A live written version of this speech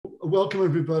Welcome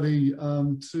everybody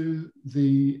to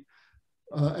the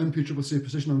MPCCC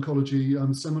Precision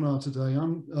Oncology seminar today.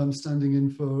 I'm standing in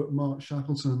for Mark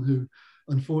Shackleton, who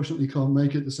unfortunately can't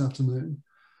make it this afternoon.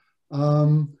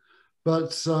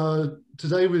 But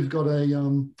today we've got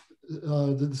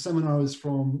the seminar is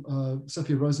from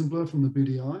Sefi Rosenbluh from the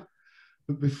BDI.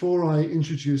 But before I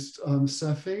introduce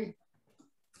Sefi,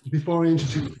 I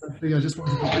just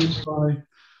wanted to begin by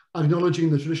acknowledging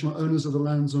the traditional owners of the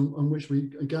lands on which we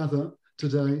gather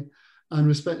today, and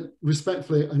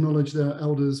respectfully acknowledge their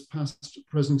elders past,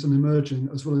 present and emerging,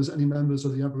 as well as any members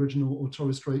of the Aboriginal or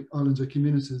Torres Strait Islander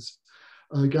communities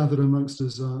gathered amongst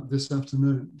us this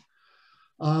afternoon.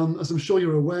 As I'm sure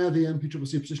you're aware, the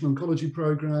MPCCC Precision Oncology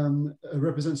Programme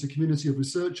represents a community of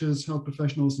researchers, health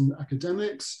professionals and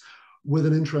academics with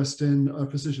an interest in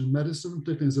precision medicine,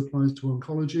 particularly as applies to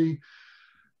oncology.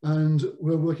 And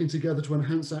we're working together to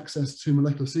enhance access to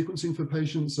molecular sequencing for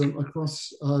patients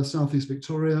across Southeast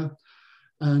Victoria.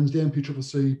 And the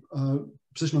MPCCC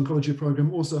Precision Oncology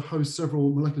Programme also hosts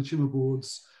several molecular tumour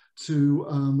boards to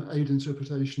aid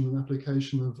interpretation and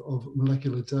application of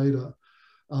molecular data.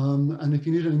 And if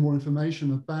you need any more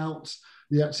information about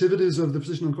the activities of the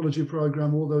Precision Oncology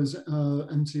Programme, all those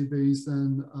MTBs,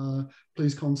 then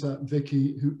please contact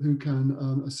Vicky, who can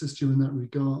assist you in that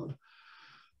regard.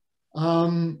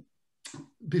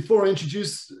 Before I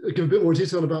give a bit more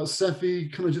detail about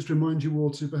Sefi, can I just remind you all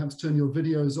to perhaps turn your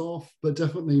videos off, but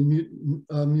definitely mute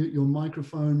your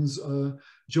microphones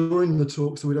during the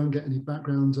talk so we don't get any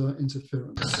background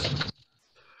interference.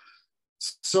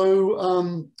 So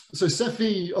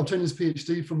Sefi obtained his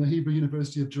PhD from the Hebrew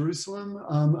University of Jerusalem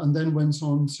and then went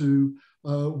on to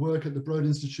work at the Broad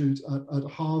Institute at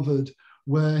Harvard,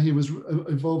 where he was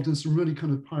involved in some really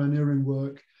kind of pioneering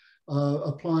work,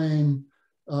 applying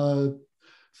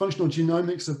functional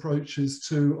genomics approaches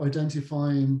to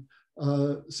identifying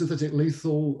synthetic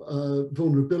lethal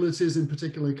vulnerabilities in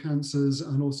particular cancers,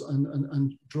 and also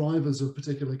and drivers of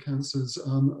particular cancers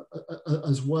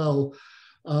as well.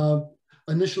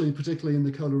 Initially, particularly in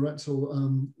the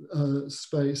colorectal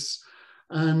space.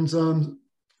 And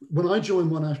when I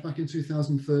joined Monash back in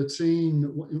 2013,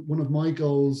 one of my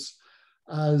goals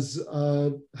as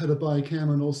head of biochem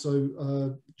and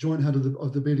also joint head of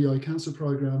the BDI cancer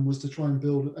program was to try and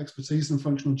build expertise in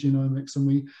functional genomics. And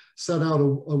we set out a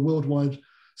worldwide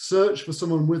search for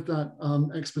someone with that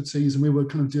expertise. And we were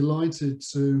kind of delighted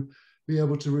to be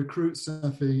able to recruit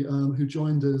Sefi, who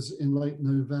joined us in late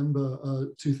November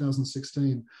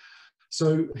 2016.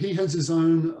 So he has his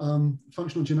own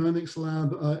functional genomics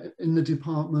lab in the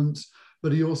department,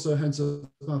 but he also heads up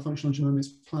our functional genomics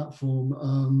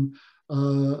platform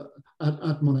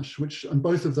at Monash, and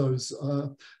both of those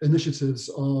initiatives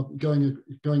are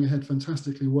going ahead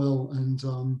fantastically well and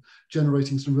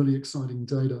generating some really exciting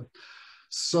data.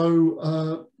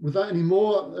 So without any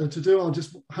more to do, I'll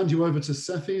just hand you over to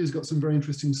Sefi, who's got some very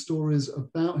interesting stories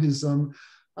about his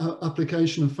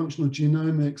application of functional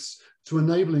genomics to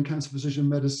enabling cancer precision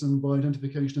medicine by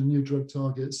identification of new drug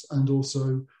targets and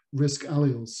also risk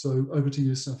alleles. So over to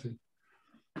you, Sefi.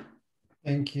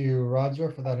 Thank you, Roger,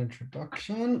 for that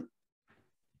introduction.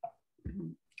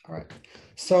 All right.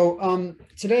 So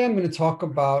today I'm going to talk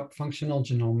about functional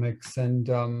genomics, and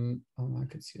I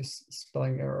could see a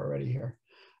spelling error already here.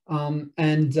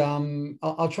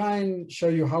 I'll try and show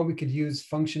you how we could use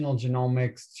functional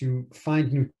genomics to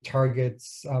find new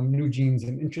targets, new genes,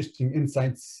 and interesting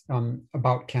insights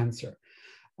about cancer.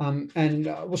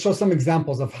 We'll show some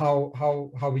examples of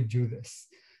how we do this.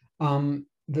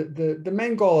 The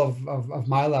main goal of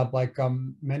my lab, like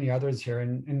many others here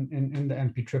in the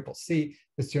MPCCC,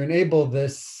 is to enable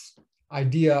this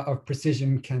idea of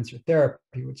precision cancer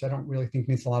therapy, which I don't really think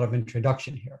needs a lot of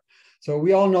introduction here. So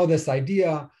we all know this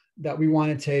idea that we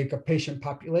want to take a patient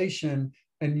population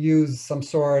and use some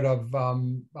sort of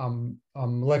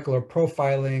molecular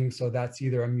profiling. So that's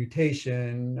either a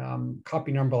mutation,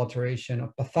 copy number alteration, a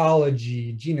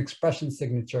pathology, gene expression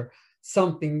signature,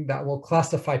 something that will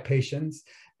classify patients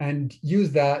and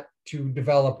use that to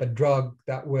develop a drug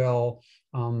that will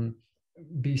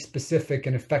be specific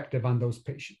and effective on those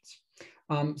patients.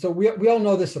 So we all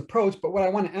know this approach, but what I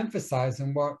want to emphasize,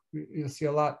 and what you'll see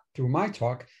a lot through my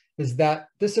talk, is that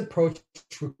this approach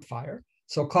classifier.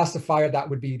 So classifier, that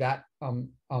would be that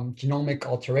genomic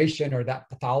alteration or that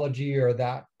pathology or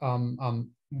that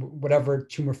whatever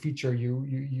tumor feature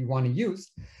you want to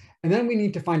use. And then we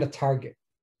need to find a target.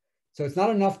 So it's not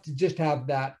enough to just have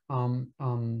that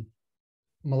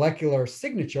molecular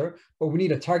signature, but we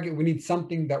need a target. We need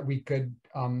something that we could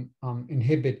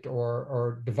inhibit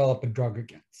or develop a drug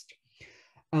against.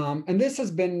 And this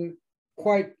has been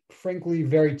quite frankly,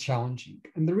 very challenging.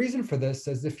 And the reason for this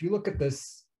is if you look at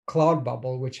this cloud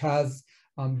bubble, which has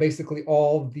basically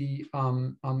all the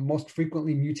most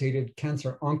frequently mutated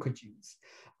cancer oncogenes,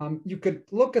 you could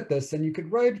look at this and you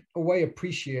could right away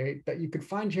appreciate that you could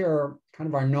find here kind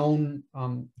of our known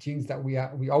genes that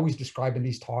we always describe in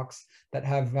these talks that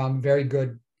have very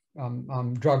good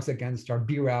drugs against our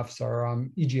BRAFs or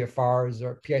EGFRs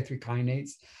or PI3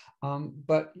 kinases.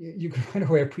 But you can right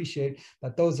away appreciate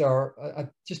that those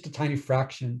are just a tiny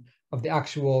fraction of the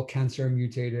actual cancer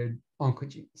mutated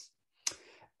oncogenes.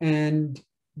 And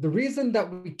the reason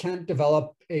that we can't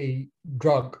develop a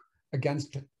drug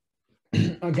against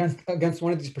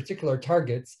one of these particular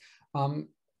targets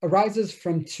arises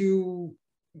from two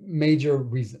major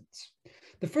reasons.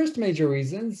 The first major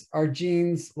reasons are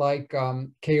genes like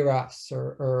KRAS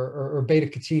or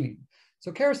beta-catenin.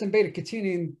 So KRAS and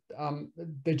beta-catenin,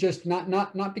 they're just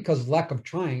not because of lack of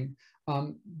trying,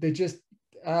 they just,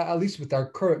 at least with our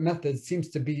current methods, seems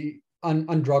to be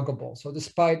undruggable. So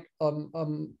despite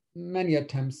many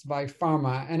attempts by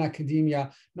pharma and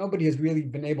academia, nobody has really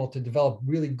been able to develop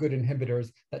really good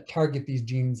inhibitors that target these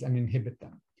genes and inhibit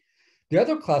them. The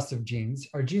other class of genes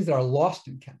are genes that are lost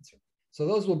in cancer. So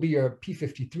those will be your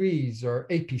P53s or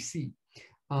APC.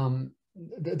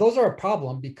 Those are a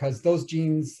problem because those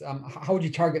genes, how would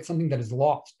you target something that is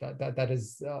lost, that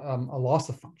is a loss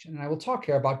of function? And I will talk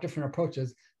here about different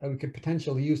approaches that we could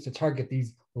potentially use to target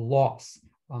these loss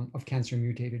of cancer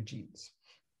mutated genes.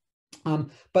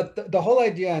 But the whole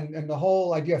idea and the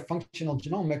whole idea of functional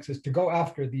genomics is to go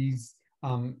after these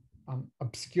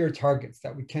obscure targets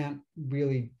that we can't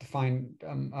really define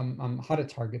how to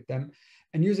target them,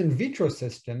 and use in vitro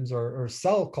systems or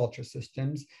cell culture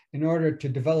systems in order to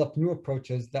develop new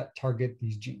approaches that target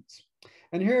these genes.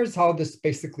 And here's how this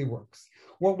basically works.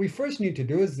 What we first need to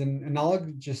do is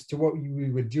analogous to what we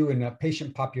would do in a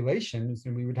patient population,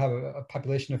 and we would have a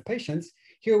population of patients.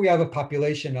 Here we have a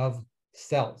population of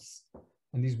cells,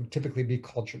 and these would typically be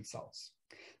cultured cells.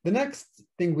 The next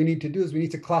thing we need to do is we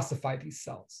need to classify these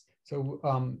cells. So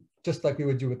just like we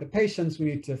would do with the patients, we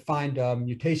need to find a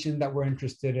mutation that we're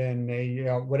interested in,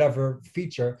 whatever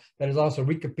feature that is also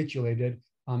recapitulated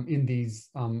in these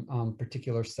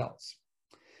particular cells.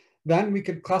 Then we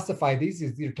could classify these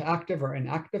as either to active or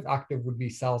inactive. Active would be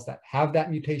cells that have that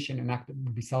mutation, inactive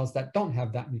would be cells that don't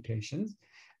have that mutations.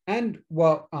 And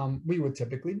what we would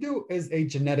typically do is a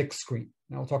genetic screen.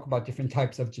 Now we'll talk about different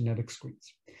types of genetic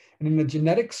screens. And in a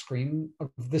genetic screen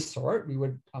of this sort, we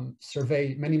would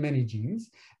survey many genes.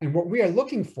 And what we are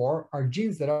looking for are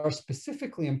genes that are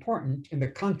specifically important in the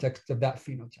context of that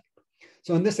phenotype.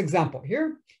 So in this example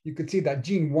here, you could see that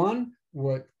gene 1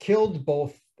 killed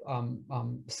both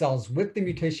cells with the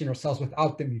mutation or cells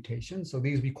without the mutation. So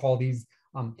we call these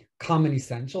common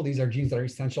essential. These are genes that are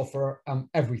essential for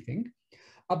everything.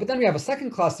 But then we have a second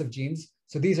class of genes.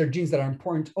 So these are genes that are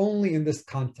important only in this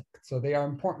context. So they are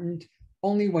important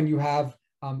only when you have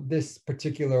this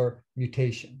particular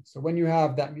mutation. So when you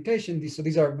have that mutation, these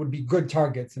would be good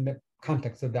targets in the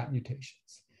context of that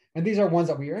mutations. And these are ones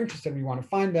that we are interested in. We want to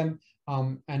find them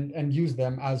and use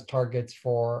them as targets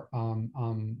for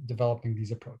developing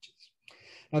these approaches.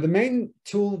 Now, the main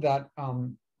tool that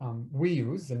we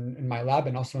use in my lab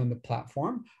and also in the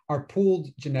platform are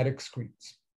pooled genetic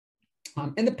screens.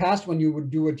 In the past, when you would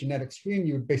do a genetic screen,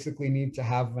 you would basically need to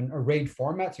have an arrayed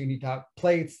format. So you need to have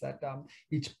plates that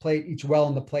each well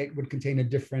in the plate would contain a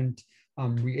different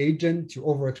reagent to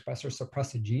overexpress or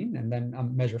suppress a gene and then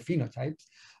measure phenotypes.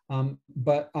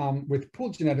 But with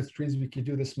pooled genetic screens, we could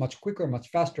do this much quicker, much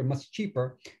faster, much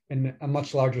cheaper, in a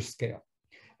much larger scale.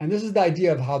 And this is the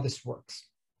idea of how this works.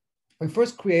 We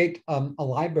first create a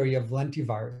library of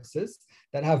lentiviruses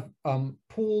that have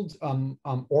pooled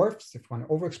ORFs, if you want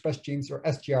to overexpress genes, or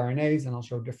sgRNAs, and I'll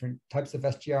show different types of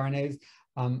sgRNAs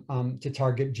to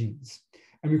target genes.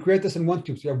 And we create this in one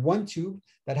tube. So you have one tube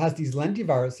that has these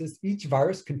lentiviruses. Each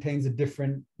virus contains a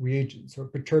different reagent, so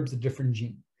it perturbs a different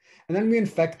gene. And then we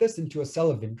infect this into a cell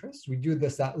of interest. We do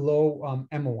this at low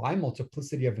MOI,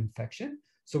 multiplicity of infection.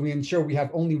 So we ensure we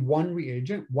have only one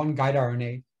reagent, one guide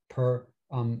RNA per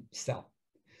cell.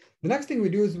 The next thing we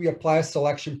do is we apply a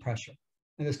selection pressure.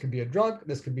 And this could be a drug.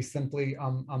 This could be simply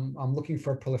looking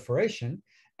for proliferation.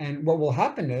 And what will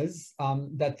happen is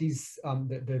that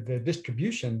the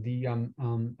distribution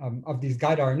of these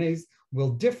guide RNAs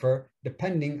will differ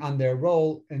depending on their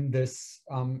role in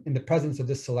the presence of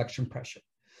this selection pressure.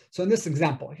 So in this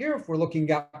example here, if we're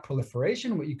looking at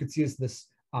proliferation, what you could see is this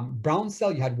brown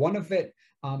cell. You had one of it,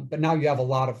 but now you have a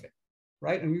lot of it,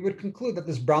 right? And we would conclude that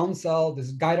this brown cell,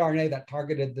 this guide RNA that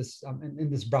targeted this in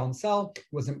this brown cell,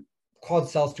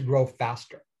 caused cells to grow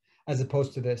faster, as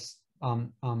opposed to this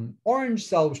orange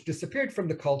cell which disappeared from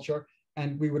the culture,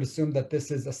 and we would assume that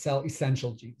this is a cell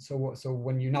essential gene. So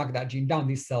when you knock that gene down,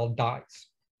 this cell dies.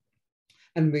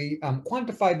 And we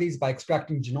quantify these by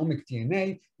extracting genomic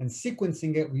DNA and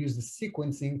sequencing it. We use the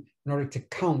sequencing in order to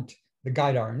count the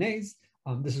guide RNAs.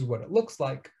 This is what it looks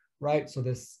like, right? So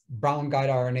this brown guide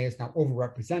RNA is now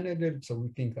overrepresented. So we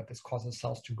think that this causes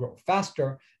cells to grow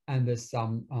faster. And this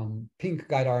pink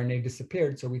guide RNA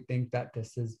disappeared. So we think that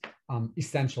this is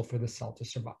essential for the cell to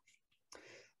survive.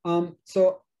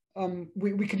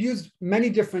 We could use many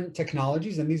different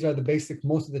technologies, and these are the basic,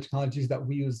 most of the technologies that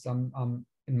we use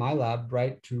in my lab,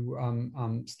 right,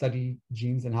 to study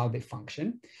genes and how they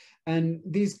function. And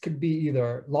these could be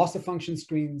either loss of function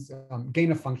screens,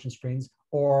 gain of function screens,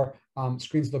 or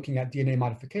screens looking at DNA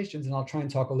modifications. And I'll try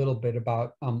and talk a little bit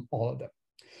about all of them.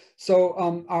 So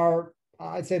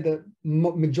I'd say the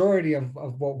majority of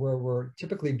what we're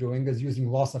typically doing is using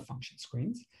loss of function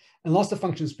screens. And loss of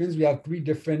function screens, we have three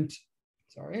different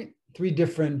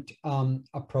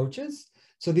approaches.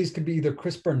 So these could be either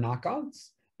CRISPR knockouts,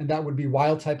 and that would be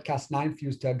wild type Cas9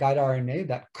 fused to a guide RNA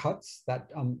that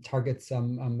targets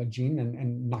a gene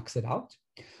and knocks it out.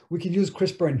 We could use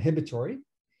CRISPR inhibitory.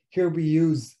 Here we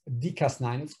use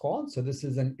dCas9, it's called. So this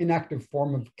is an inactive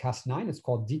form of Cas9. It's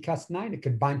called dCas9. It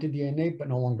could bind to DNA, but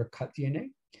no longer cut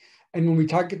DNA. And when we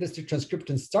target this to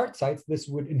transcription start sites, this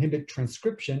would inhibit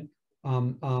transcription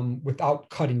without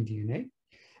cutting DNA.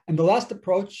 And the last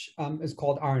approach is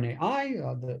called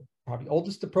RNAi, the probably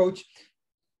oldest approach.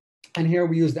 And here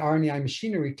we use the RNAi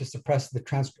machinery to suppress the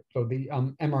transcript, so the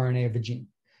mRNA of a gene.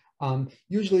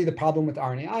 Usually the problem with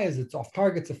RNAi is its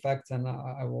off-targets effects, and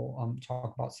I will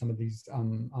talk about some of these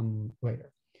later.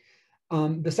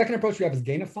 The second approach we have is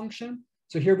gain of function.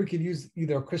 So here we could use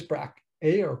either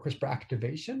CRISPR-A or CRISPR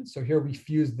activation. So here we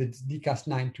fuse the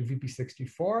dCas9 to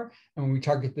VP64, and when we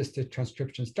target this to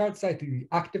transcription start site, we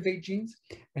activate genes.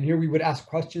 And here we would ask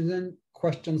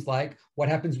questions like, what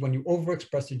happens when you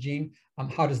overexpress a gene?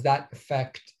 How does that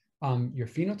affect your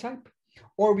phenotype?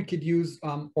 Or we could use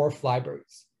ORF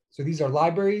libraries. So these are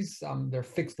libraries, they're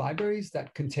fixed libraries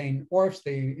that contain ORFs.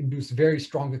 They induce very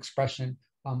strong expression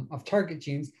of target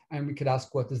genes, and we could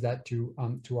ask, what does that do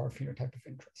to our phenotype of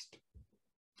interest?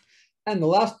 And the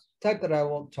last type that I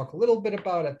will talk a little bit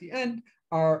about at the end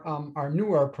are our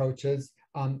newer approaches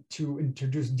to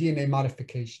introduce DNA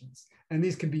modifications. And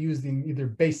these can be used in either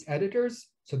base editors.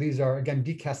 So these are, again,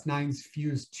 dCas9s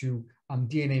fused to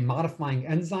DNA modifying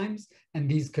enzymes, and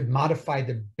these could modify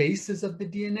the bases of the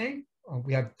DNA.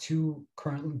 We have two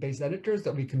current base editors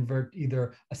that we convert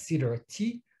either a C to a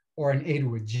T or an A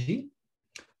to a G.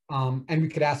 And we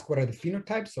could ask, what are the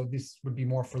phenotypes? So this would be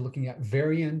more for looking at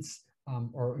variants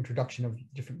or introduction of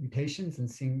different mutations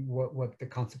and seeing what the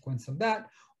consequence of that.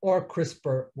 Or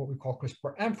CRISPR, what we call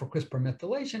CRISPR-M for CRISPR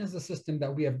methylation, is a system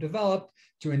that we have developed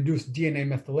to induce DNA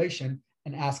methylation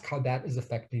and ask how that is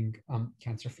affecting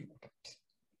cancer phenotypes.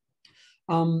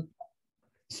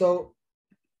 So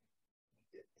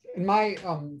in my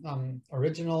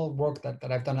original work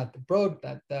that I've done at the Broad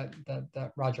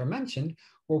that Roger mentioned,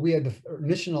 where we had the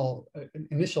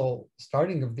initial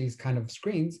starting of these kind of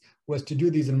screens was to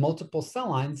do these in multiple cell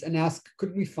lines and ask,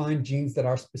 could we find genes that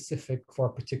are specific for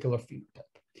a particular phenotype?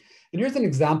 And here's an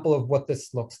example of what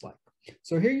this looks like.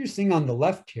 So here you're seeing on the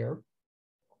left here,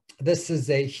 this is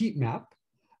a heat map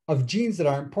of genes that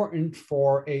are important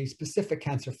for a specific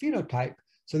cancer phenotype.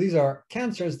 So these are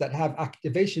cancers that have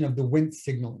activation of the Wnt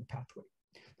signaling pathway.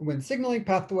 The Wnt signaling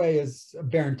pathway is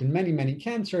aberrant in many, many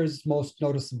cancers, most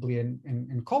noticeably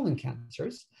in colon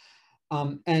cancers.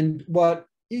 And what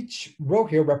each row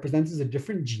here represents is a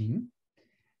different gene,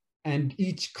 and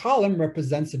each column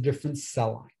represents a different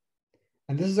cell line.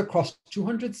 And this is across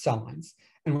 200 cell lines.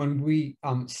 And when we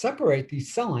separate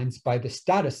these cell lines by the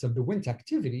status of the Wnt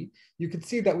activity, you could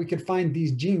see that we could find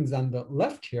these genes on the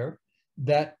left here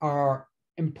that are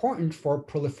important for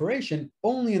proliferation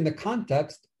only in the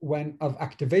context of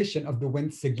activation of the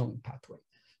Wnt signaling pathway.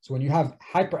 So when you have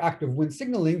hyperactive Wnt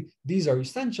signaling, these are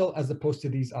essential as opposed to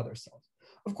these other cells.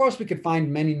 Of course, we could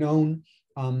find many known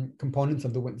components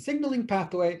of the Wnt signaling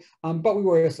pathway, but we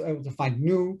were able to find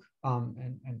new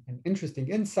and interesting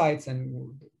insights.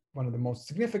 And one of the most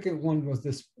significant ones was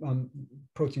this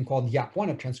protein called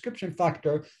YAP1, a transcription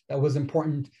factor that was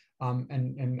important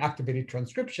and activated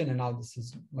transcription. And now this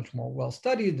is much more well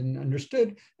studied and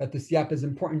understood that this YAP is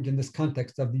important in this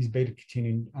context of these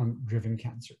beta-catenin driven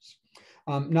cancers.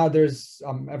 Now there's,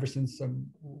 ever since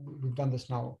we've done this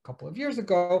now a couple of years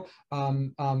ago,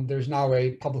 there's now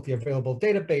a publicly available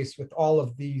database with all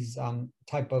of these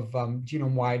type of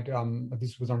genome-wide,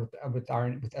 this was on with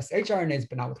shRNAs,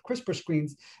 but now with CRISPR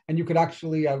screens, and you could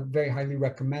actually very highly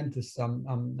recommend this,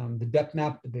 the depth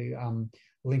map, the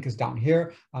link is down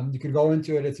here. You could go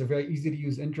into it. It's a very easy to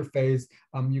use interface.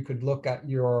 You could look at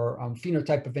your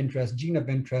phenotype of interest, gene of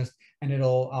interest, and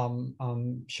it'll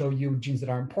show you genes that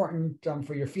are important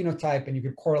for your phenotype, and you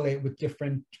could correlate with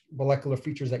different molecular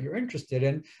features that you're interested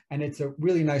in. And it's a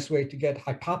really nice way to get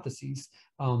hypotheses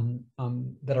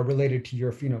that are related to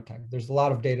your phenotype. There's a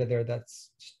lot of data there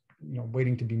that's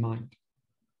waiting to be mined.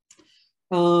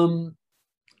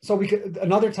 So we could,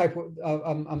 another type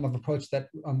of approach that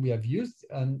we have used,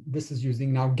 and this is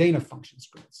using now gain of function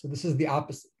screens. So this is the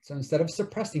opposite. So instead of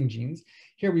suppressing genes,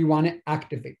 here we want to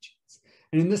activate genes.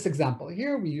 And in this example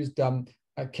here, we used a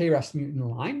KRAS mutant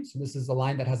line. So this is a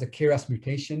line that has a KRAS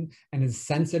mutation and is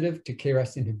sensitive to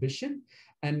KRAS inhibition.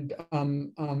 And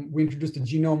we introduced a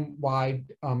genome-wide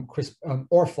CRISPR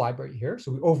ORF library here.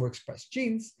 So we overexpress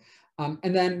genes.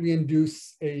 And then we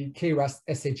induce a KRAS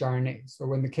shRNA. So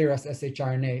when the KRAS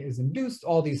shRNA is induced,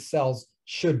 all these cells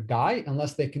should die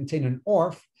unless they contain an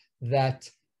ORF that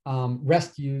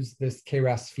rescues this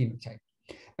KRAS phenotype.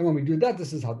 And when we do that,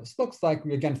 this is how this looks like.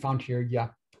 We again found here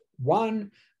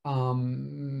YAP1.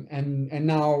 And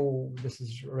now this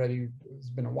is already, it's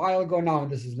been a while ago now,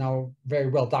 and this is now very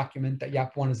well documented that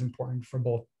YAP1 is important for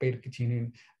both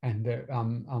beta-catenin and the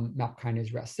MAP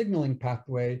kinase RAS signaling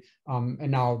pathway.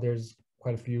 And now there's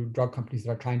quite a few drug companies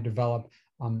that are trying to develop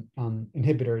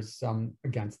inhibitors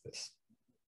against this.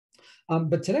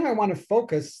 But today I want to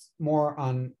focus more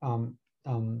on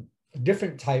a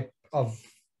different type of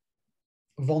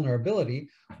vulnerability,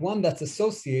 one that's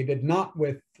associated not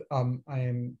with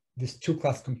this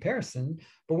two-class comparison,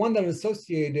 but one that is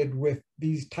associated with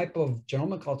these type of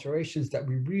genomic alterations that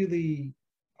we really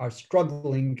are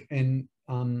struggling in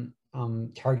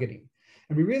targeting.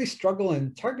 And we really struggle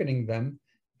in targeting them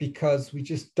because we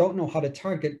just don't know how to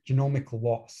target genomic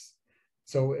loss.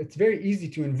 So it's very easy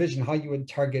to envision how you would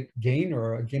target gain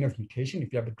or a gain of mutation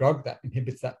if you have a drug that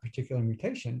inhibits that particular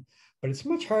mutation, but it's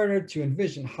much harder to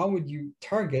envision how would you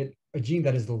target a gene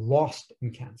that is lost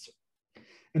in cancer.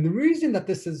 And the reason that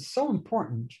this is so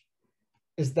important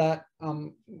is that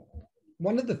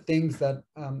one of the things that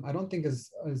I don't think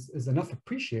is enough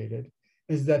appreciated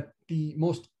is that the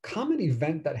most common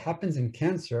event that happens in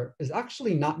cancer is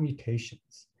actually not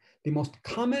mutations. The most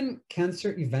common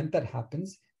cancer event that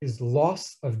happens is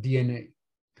loss of DNA.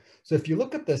 So if you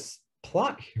look at this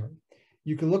plot here,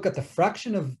 you can look at the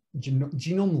fraction of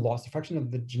genome loss, the fraction of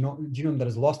the genome that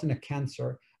is lost in a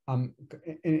cancer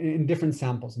in different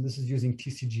samples. And this is using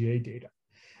TCGA data.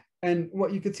 And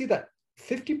what you could see that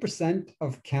 50%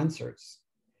 of cancers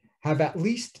have at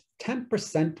least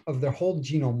 10% of their whole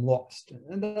genome lost.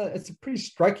 And it's a pretty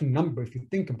striking number if you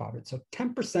think about it. So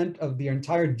 10% of the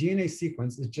entire DNA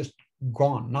sequence is just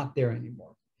gone, not there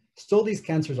anymore. Still, these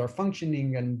cancers are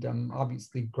functioning and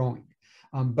obviously growing,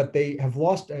 but they have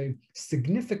lost a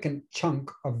significant chunk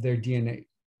of their DNA.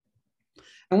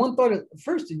 And one thought at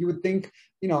first, you would think,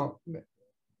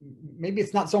 maybe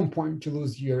it's not so important to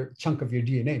lose your chunk of your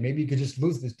DNA. Maybe you could just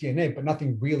lose this DNA, but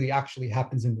nothing really actually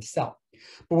happens in the cell.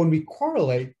 But when we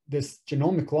correlate this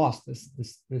genomic loss,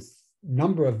 this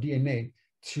number of DNA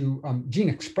to gene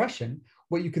expression,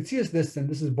 what you could see is this, and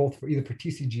this is both for either for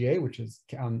TCGA, which is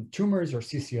tumors, or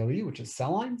CCLE, which is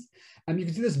cell lines, and you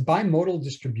can see this bimodal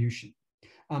distribution.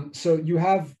 So you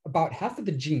have about half of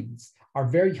the genes are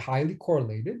very highly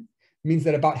correlated. It means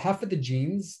that about half of the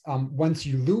genes, once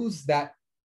you lose that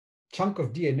chunk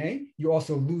of DNA, you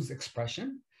also lose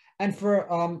expression. And for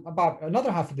about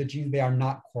another half of the genes, they are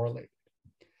not correlated.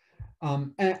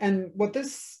 And what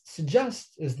this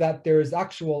suggests is that there is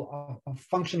actual a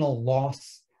functional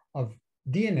loss of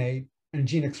DNA and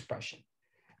gene expression.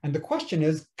 And the question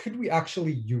is, could we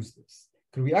actually use this?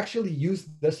 Could we actually use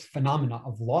this phenomena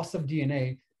of loss of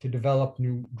DNA to develop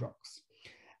new drugs?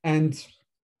 And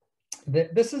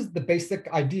this is the basic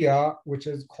idea, which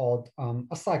is called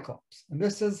a cyclops. And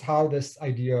this is how this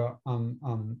idea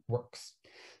works.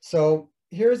 So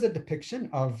here's a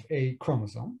depiction of a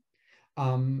chromosome,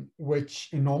 which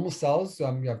in normal cells,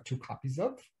 you have 2 copies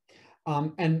of.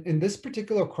 And in this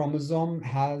particular chromosome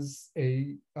has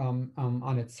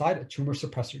on its side a tumor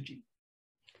suppressor gene.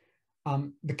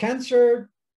 The cancer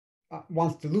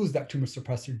wants to lose that tumor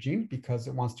suppressor gene because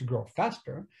it wants to grow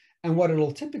faster. And what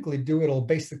it'll typically do, it'll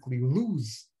basically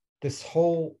lose this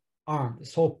whole arm,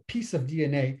 this whole piece of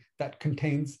DNA that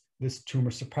contains this tumor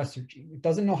suppressor gene. It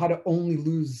doesn't know how to only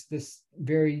lose this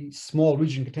very small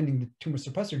region containing the tumor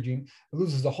suppressor gene. It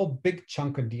loses a whole big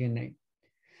chunk of DNA.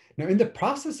 Now, in the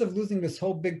process of losing this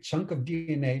whole big chunk of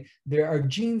DNA, there are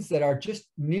genes that are just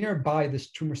nearby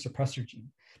this tumor suppressor gene.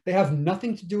 They have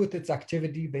nothing to do with its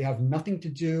activity. They have nothing to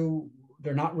do,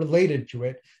 they're not related to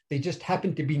it. They just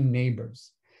happen to be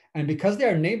neighbors. And because they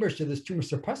are neighbors to this tumor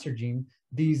suppressor gene,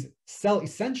 these cell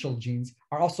essential genes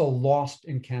are also lost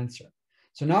in cancer.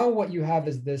 So now what you have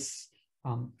is this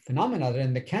phenomena that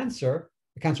in the cancer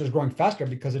is growing faster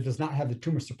because it does not have the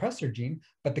tumor suppressor gene,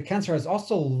 but the cancer has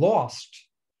also lost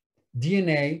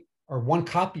DNA or one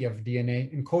copy of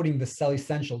DNA encoding the cell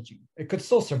essential gene. It could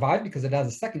still survive because it has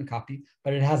a second copy,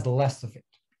 but it has less of it.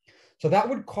 So that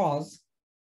would cause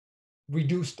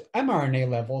reduced mRNA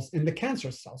levels in the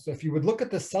cancer cell. So if you would look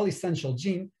at the cell essential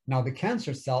gene, now the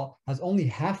cancer cell has only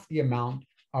half the amount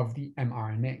of the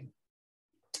mRNA.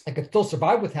 It could still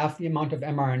survive with half the amount of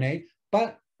mRNA,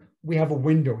 but we have a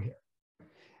window here.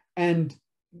 And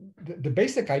the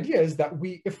basic idea is that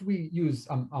if we use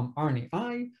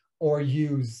RNAi or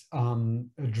use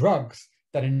drugs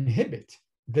that inhibit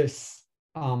this,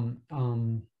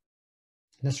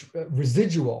 this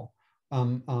residual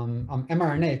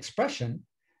mRNA expression,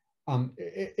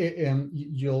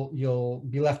 you'll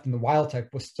be left in the wild type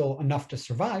with still enough to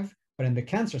survive, but in the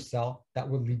cancer cell, that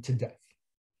would lead to death.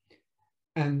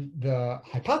 And the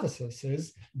hypothesis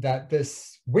is that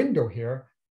this window here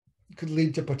could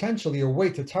lead to potentially a way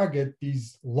to target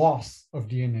these loss of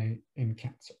DNA in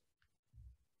cancer.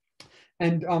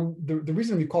 And the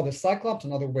reason we call this Cyclops,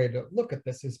 another way to look at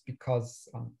this is because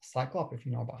Cyclops, if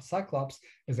you know about Cyclops,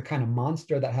 is a kind of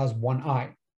monster that has one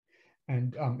eye.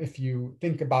 And if you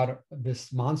think about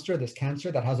this monster, this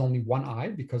cancer that has only one eye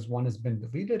because one has been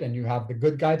deleted, and you have the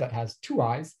good guy that has two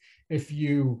eyes, if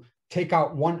you take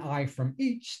out one eye from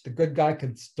each, the good guy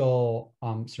could still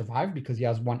survive because he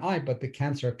has one eye, but the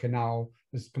cancer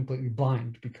is completely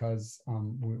blind because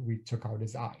we took out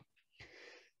his eye.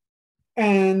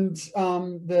 And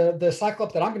the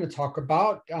Cyclops that I'm going to talk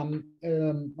about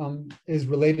is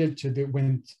related to the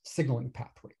Wnt signaling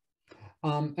pathway.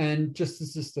 And just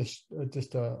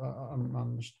a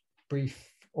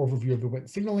brief overview of the Wnt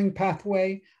signaling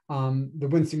pathway. The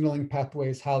Wnt signaling pathway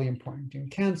is highly important in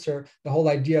cancer. The whole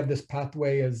idea of this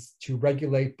pathway is to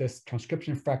regulate this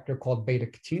transcription factor called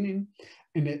beta-catenin.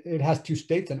 And it has two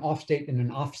states, an off state and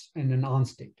an on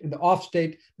state. In the off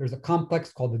state, there's a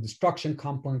complex called the destruction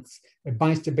complex. It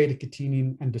binds to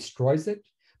beta-catenin and destroys it.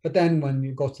 But then when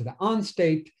it goes to the on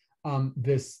state,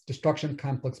 this destruction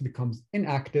complex becomes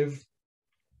inactive.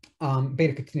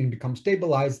 Beta-catenin becomes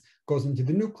stabilized, goes into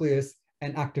the nucleus,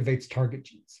 and activates target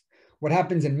genes. What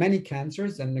happens in many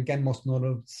cancers, and again, most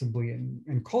noticeably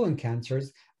in colon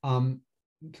cancers,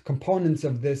 components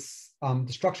of this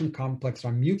destruction complex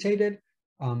are mutated,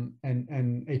 and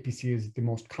APC is the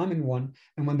most common one.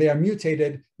 And when they are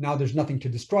mutated, now there's nothing to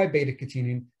destroy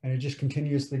beta-catenin, and it just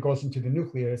continuously goes into the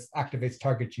nucleus, activates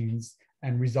target genes,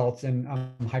 and results in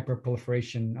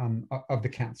hyperproliferation of the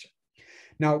cancer.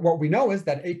 Now, what we know is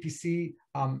that APC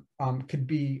could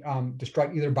be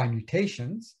destroyed either by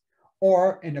mutations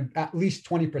or in at least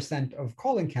 20% of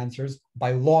colon cancers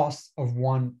by loss of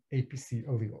one APC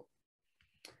allele.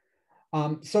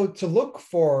 So to look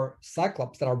for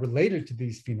Cyclops that are related to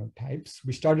these phenotypes,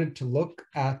 we started to look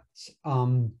at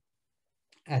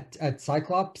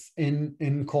Cyclops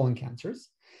in colon cancers.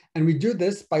 And we do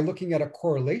this by looking at a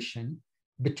correlation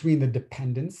between the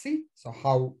dependency, so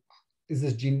how is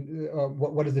this gene,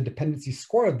 what is the dependency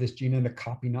score of this gene and the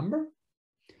copy number,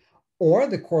 or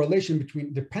the correlation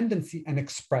between dependency and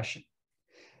expression.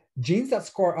 Genes that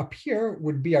score up here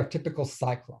would be our typical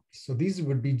Cyclops. So these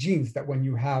would be genes that when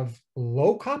you have a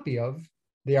low copy of,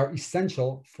 they are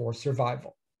essential for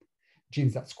survival.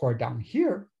 Genes that score down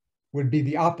here would be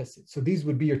the opposite. So these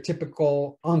would be your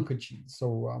typical oncogenes, so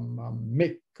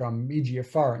MYC,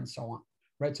 EGFR, and so on,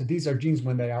 right? So these are genes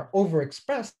when they are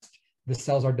overexpressed, the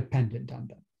cells are dependent on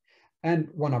them. And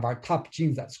one of our top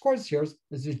genes that scores here is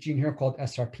this gene here called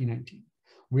SRP19.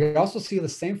 We also see the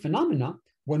same phenomena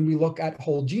when we look at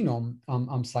whole genome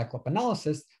Cyclop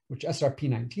analysis, which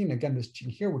SRP19, again, this gene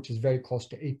here, which is very close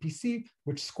to APC,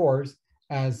 which scores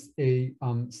as a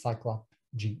Cyclop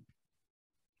gene.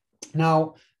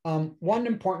 Now, one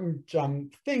important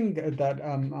thing that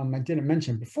I didn't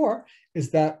mention before is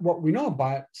that what we know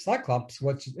about Cyclops,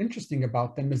 what's interesting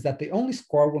about them is that they only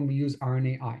score when we use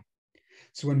RNAi.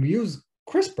 So when we use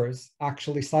CRISPRs,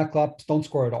 actually Cyclops don't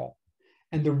score at all.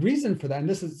 And the reason for that, and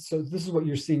this is what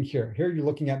you're seeing here. Here you're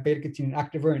looking at beta-catenin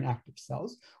active or inactive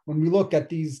cells. When we look at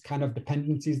these kind of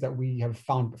dependencies that we have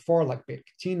found before, like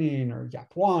beta-catenin or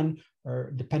YAP1,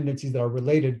 or dependencies that are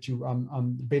related to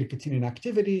beta-catenin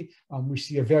activity, we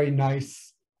see a very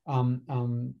nice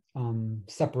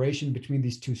separation between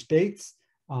these two states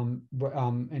and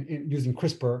using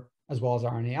CRISPR as well as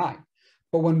RNAi.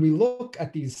 But when we look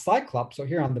at these cyclops, so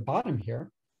here on the bottom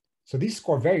here, so these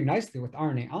score very nicely with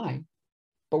RNAi.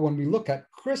 But when we look at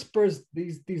CRISPRs,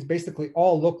 these basically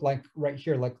all look like right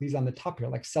here, like these on the top here,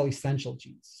 like cell essential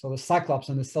genes. So the cyclops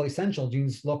and the cell essential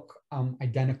genes look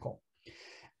identical.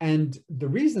 And the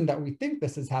reason that we think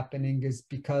this is happening is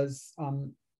because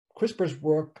CRISPRs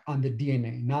work on the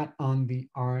DNA, not on the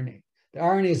RNA. The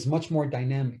RNA is much more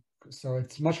dynamic. So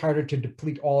it's much harder to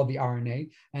deplete all of the RNA.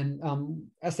 And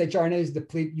shRNAs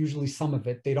deplete usually some of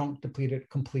it. They don't deplete it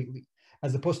completely.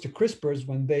 As opposed to CRISPRs,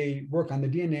 when they work on the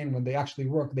DNA and when they actually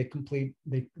work, they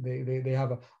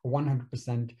have a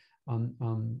 100%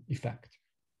 effect.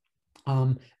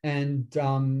 So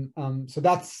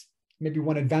that's maybe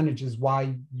one advantage is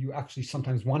why you actually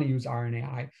sometimes want to use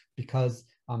RNAi, because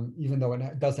even though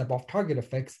it does have off-target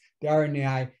effects, the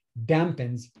RNAi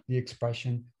dampens the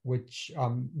expression, which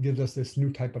gives us this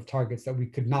new type of targets that we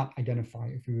could not identify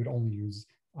if we would only use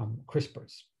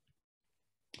CRISPRs.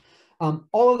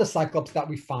 All of the cyclops that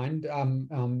we find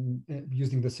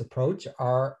using this approach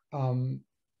are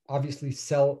obviously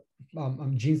cell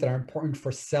genes that are important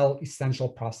for cell essential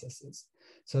processes.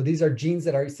 So these are genes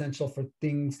that are essential for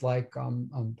things like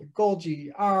the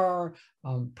Golgi,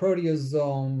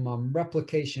 proteasome,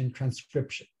 replication,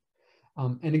 transcription.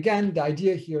 And again, the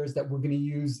idea here is that we're going to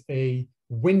use a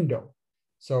window.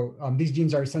 So these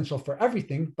genes are essential for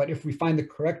everything, but if we find the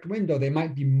correct window, they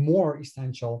might be more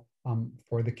essential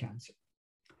for the cancer.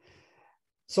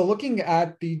 So looking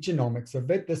at the genomics of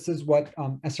it, this is what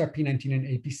SRP19 and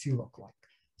APC look like.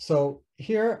 So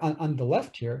here on the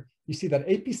left here, you see that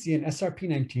APC and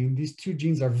SRP19, these two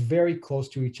genes are very close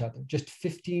to each other, just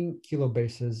 15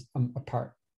 kilobases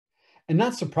apart. And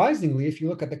not surprisingly, if you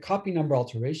look at the copy number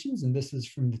alterations, and this is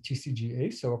from the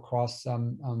TCGA, so across I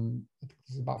think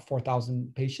this is about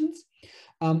 4,000 patients,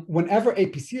 whenever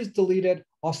APC is deleted,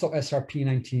 also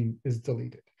SRP19 is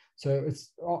deleted. So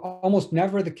it's almost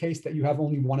never the case that you have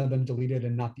only one of them deleted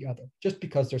and not the other, just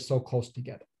because they're so close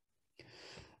together.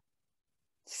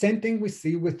 Same thing we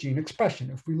see with gene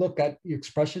expression. If we look at the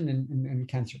expression in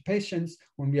cancer patients,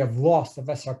 when we have loss of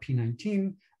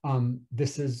SRP19,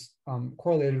 this is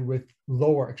correlated with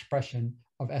lower expression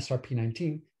of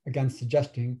SRP19, again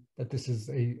suggesting that this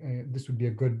would be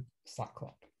a good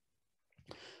cyclop.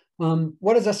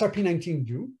 What does SRP19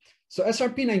 do? So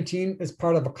SRP19 is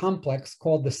part of a complex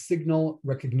called the signal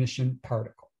recognition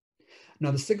particle.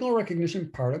 Now, the signal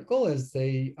recognition particle is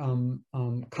a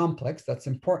complex that's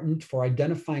important for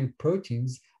identifying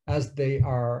proteins as they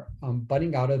are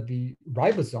budding out of the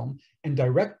ribosome and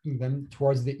directing them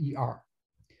towards the ER.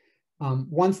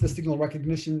 Once the signal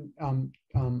recognition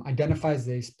identifies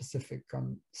a specific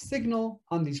signal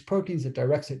on these proteins, it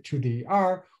directs it to the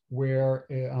ER, where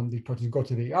the proteins go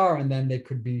to the ER, and then they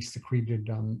could be secreted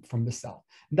from the cell.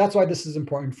 And that's why this is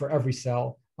important for every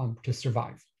cell to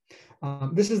survive.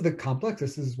 This is the complex.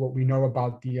 This is what we know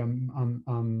about the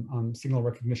signal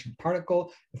recognition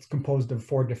particle. It's composed of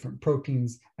 4 different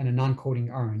proteins and a non-coding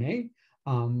RNA,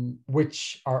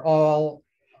 which are all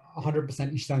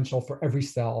 100% essential for every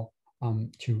cell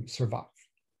to survive.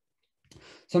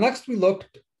 So next we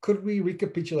looked, could we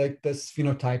recapitulate this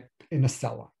phenotype in a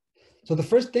cell line? So the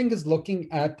first thing is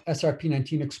looking at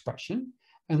SRP19 expression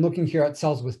and looking here at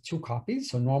cells with 2 copies,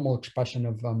 so normal expression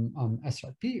of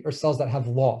SRP, or cells that have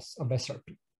loss of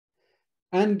SRP.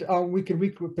 And we could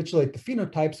recapitulate the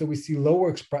phenotype, so we see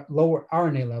lower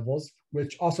RNA levels,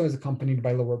 which also is accompanied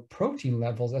by lower protein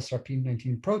levels,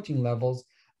 SRP19 protein levels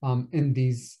in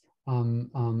these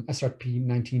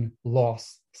SRP19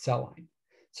 loss cell line.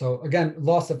 So again,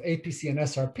 loss of APC and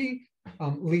SRP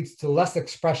leads to less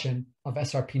expression of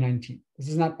SRP19. This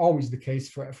is not always the case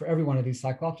for every one of these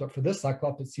cyclops, but for this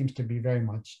cyclop, it seems to be very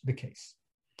much the case.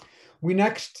 We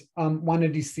next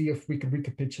wanted to see if we could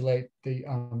recapitulate the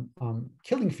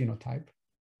killing phenotype.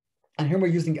 And here we're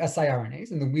using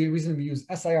siRNAs. And the reason we use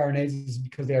siRNAs is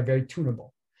because they are very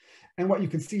tunable. And what you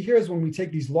can see here is when we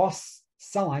take these lost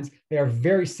cell lines, they are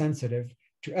very sensitive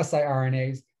to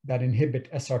siRNAs that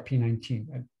inhibit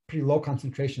SRP19. At pretty low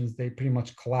concentrations, they pretty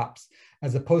much collapse,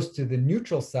 as opposed to the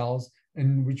neutral cells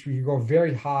in which we go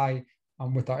very high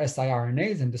with our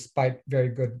siRNAs, and despite very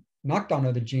good knockdown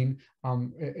of the gene, we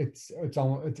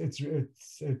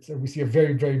see a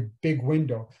very, very big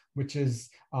window, which is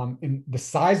in the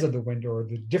size of the window, or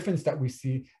the difference that we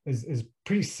see is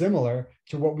pretty similar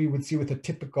to what we would see with a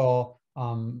typical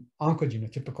oncogene, a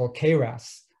typical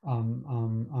KRAS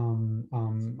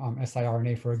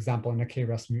siRNA, for example, in a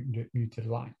KRAS mutant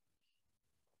line.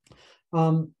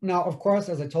 Now, of course,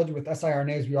 as I told you, with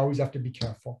siRNAs, we always have to be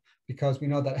careful because we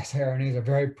know that siRNAs are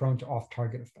very prone to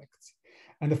off-target effects.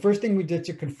 And the first thing we did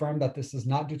to confirm that this is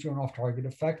not due to an off-target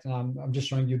effect, and I'm just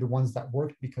showing you the ones that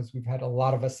worked because we've had a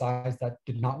lot of SIs that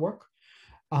did not work,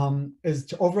 is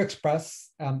to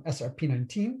overexpress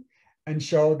SRP19 and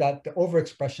show that the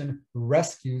overexpression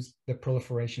rescues the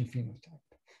proliferation phenotype.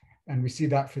 And we see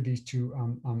that for these two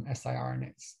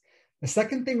siRNAs. The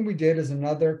second thing we did is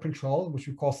another control, which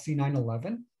we call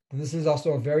C911. This is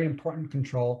also a very important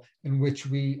control in which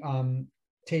we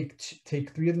take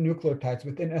 3 of the nucleotides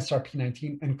within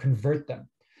SRP19 and convert them.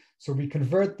 So we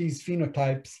convert these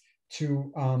phenotypes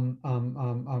to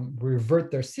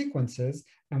revert their sequences.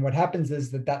 And what happens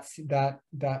is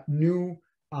that new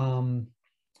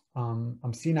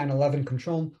C911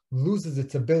 control loses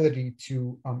its ability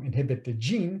to inhibit the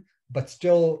gene, but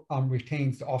still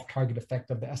retains the off-target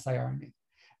effect of the siRNA.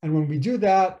 And when we do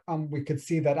that, we could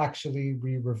see that actually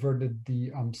we reverted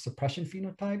the suppression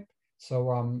phenotype.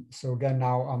 So again,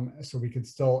 now, so we could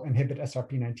still inhibit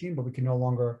SRP19, but we can no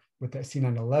longer, with the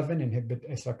C911, inhibit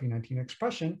SRP19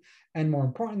 expression. And more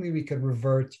importantly, we could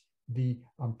revert the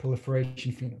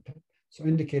proliferation phenotype. So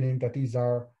indicating that these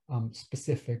are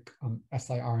specific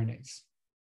siRNAs.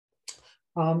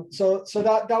 So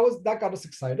that got us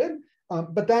excited.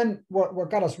 But then what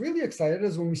got us really excited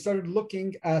is when we started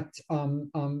looking at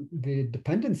the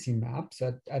dependency maps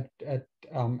at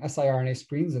siRNA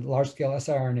screens and large-scale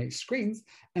siRNA screens,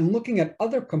 and looking at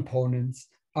other components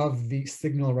of the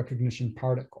signal recognition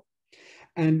particle.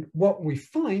 And what we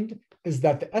find is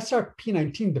that the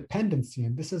SRP19 dependency,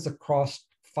 and this is across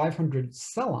 500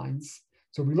 cell lines,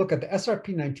 so we look at the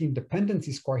SRP19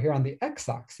 dependency score here on the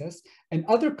x-axis, and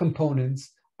other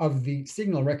components of the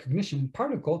signal recognition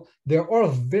particle, they're all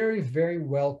very, very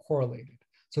well correlated.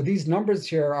 So these numbers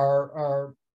here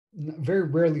are very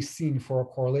rarely seen for a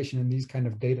correlation in these kind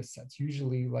of data sets.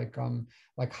 Usually like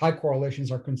high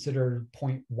correlations are considered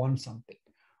 0.1 something,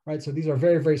 right? So these are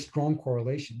very, very strong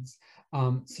correlations,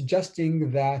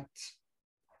 suggesting that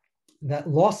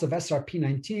loss of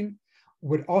SRP19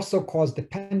 would also cause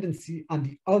dependency on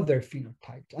the other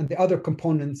phenotypes, on the other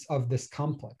components of this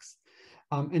complex.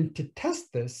 And to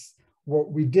test this,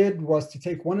 what we did was to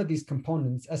take one of these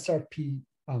components,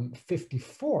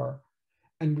 SRP54,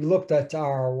 and we looked at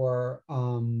our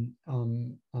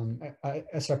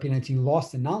SRP19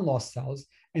 lost and non-lost cells.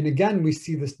 And again, we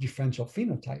see this differential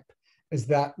phenotype, is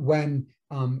that when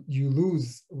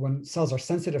when cells are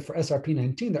sensitive for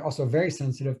SRP19, they're also very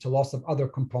sensitive to loss of other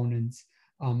components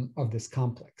of this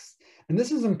complex. And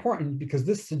this is important because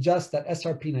this suggests that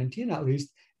SRP19, at least,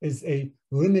 is a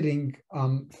limiting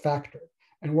factor.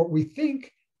 And what we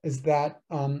think is that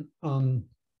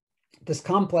this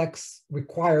complex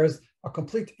requires a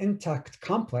complete intact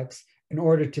complex in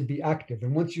order to be active.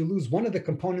 And once you lose one of the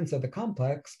components of the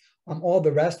complex, all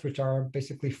the rest, which are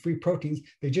basically free proteins,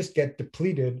 they just get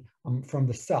depleted from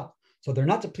the cell. So they're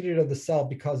not depleted of the cell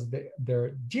because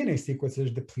their DNA sequence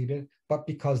is depleted, but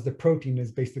because the protein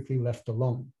is basically left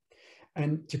alone.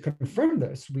 And to confirm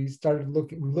this, we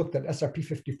looked at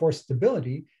SRP54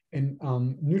 stability in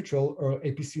neutral or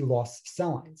APC loss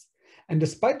cell lines. And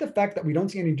despite the fact that we don't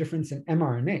see any difference in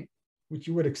mRNA, which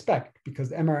you would expect because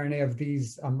the mRNA of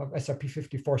these of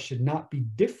SRP54 should not be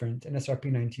different in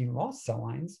SRP19 loss cell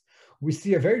lines, we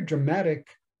see a very dramatic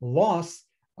loss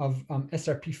of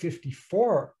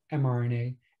SRP54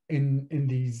 mRNA in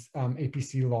these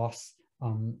APC loss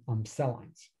cell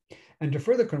lines. And to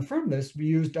further confirm this, we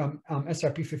used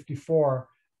SRP54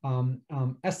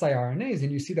 siRNAs,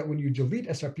 and you see that when you delete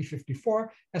SRP54,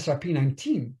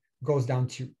 SRP19 goes down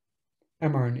to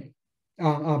mRNA,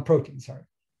 protein, sorry.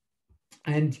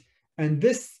 And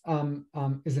this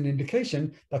is an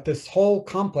indication that this whole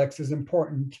complex is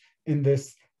important in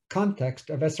this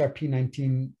context of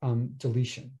SRP19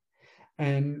 deletion.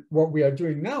 And what we are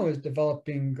doing now is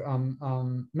developing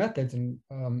methods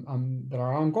that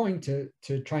are ongoing to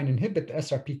try and inhibit the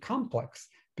SRP complex,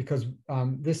 because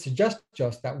this suggests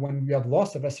just that when we have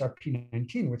loss of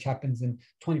SRP19, which happens in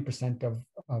 20%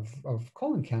 of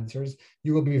colon cancers,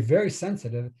 you will be very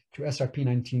sensitive to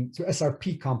SRP19, to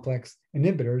SRP complex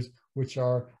inhibitors, which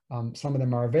are, some of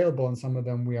them are available and some of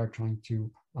them we are trying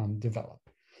to develop.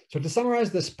 So to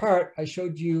summarize this part, I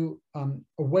showed you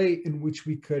a way in which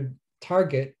we could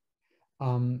target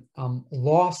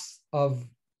loss of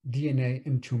DNA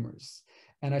in tumors.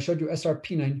 And I showed you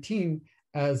SRP19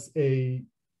 as a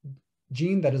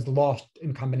gene that is lost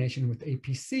in combination with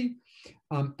APC,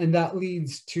 and that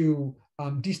leads to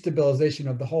destabilization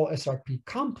of the whole SRP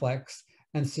complex,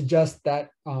 and suggests that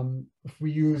if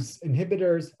we use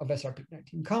inhibitors of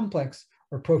SRP19 complex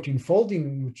or protein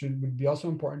folding, which would be also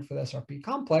important for the SRP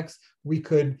complex, we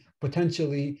could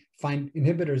potentially find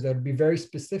inhibitors that would be very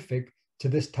specific to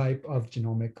this type of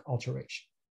genomic alteration.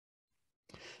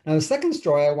 Now, the second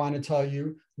story I want to tell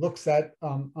you looks at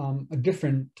a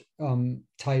different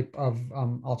type of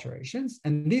alterations,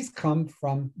 and these come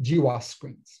from GWAS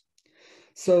screens.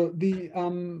 So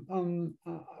I'm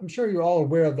sure you're all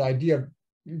aware of the idea of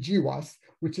GWAS,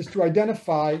 which is to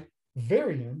identify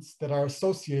variants that are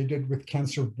associated with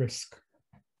cancer risk.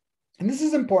 And this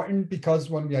is important because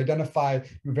when we identify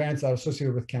variants that are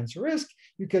associated with cancer risk,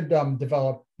 you could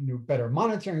develop better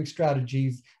monitoring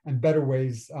strategies and better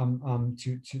ways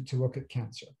to look at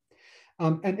cancer.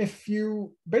 And if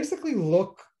you basically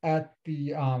look at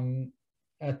the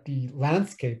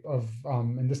landscape of,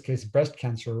 in this case, breast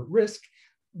cancer risk,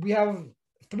 we have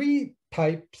three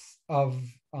types of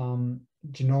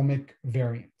genomic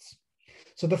variants.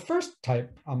 So the first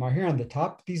type are here on the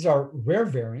top. These are rare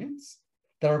variants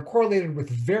that are correlated with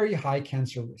very high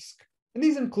cancer risk. And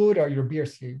these include your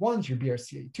BRCA1s, your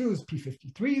BRCA2s,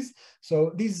 P53s.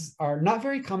 So these are not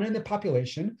very common in the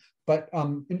population, but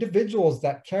individuals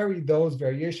that carry those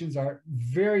variations are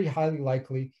very highly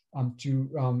likely to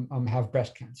have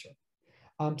breast cancer.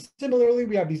 Similarly,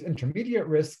 we have these intermediate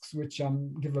risks, which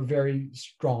give a very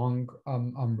strong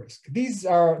risk. These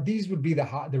would be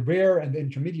the rare and the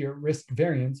intermediate risk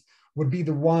variants would be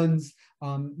the ones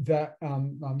that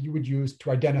you would use to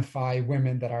identify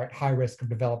women that are at high risk of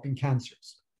developing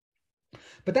cancers.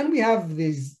 But then we have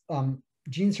these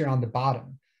genes here on the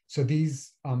bottom. So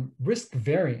these risk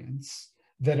variants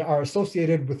that are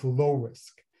associated with low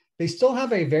risk. They still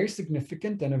have a very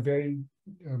significant and a very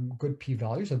good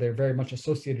p-value, so they're very much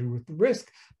associated with the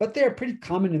risk, but they are pretty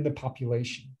common in the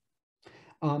population.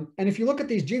 And if you look at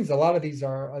these genes, a lot of these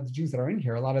are the genes that are in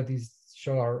here. A lot of these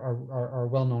show are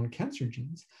well-known cancer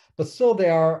genes, but still they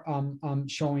are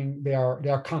showing they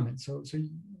are common. So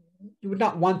you would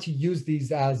not want to use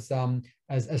these as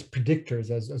predictors,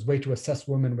 as way to assess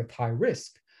women with high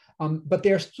risk, but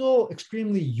they are still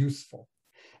extremely useful.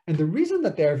 And the reason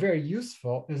that they are very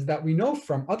useful is that we know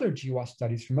from other GWAS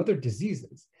studies, from other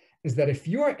diseases, is that if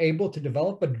you are able to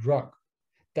develop a drug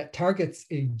that targets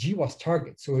a GWAS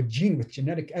target, so a gene with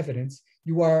genetic evidence,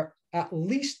 you are at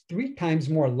least 3 times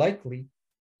more likely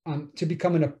to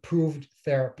become an approved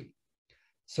therapy.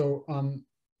 So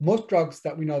most drugs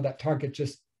that we know that target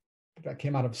that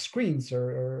came out of screens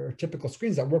or typical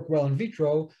screens that work well in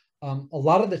vitro, a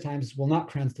lot of the times will not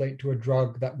translate to a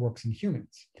drug that works in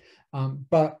humans.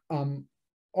 But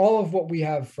all of what we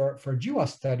have for GWAS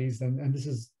studies, and this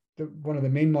is one of the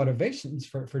main motivations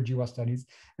for GWAS studies,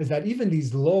 is that even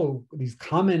these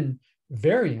common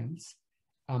variants,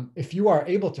 if you are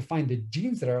able to find the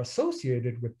genes that are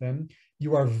associated with them,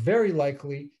 you are very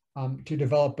likely to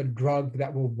develop a drug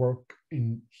that will work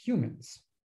in humans.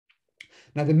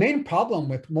 Now, the main problem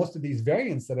with most of these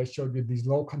variants that I showed you, these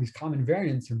common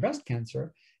variants in breast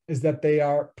cancer, is that they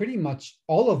are pretty much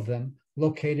all of them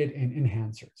located in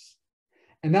enhancers.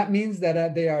 And that means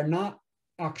that they are not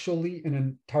actually in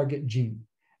a target gene.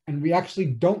 And we actually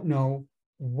don't know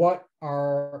what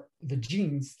are the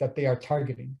genes that they are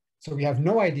targeting. So we have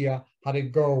no idea how to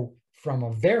go from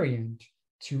a variant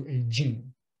to a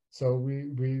gene. So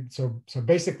so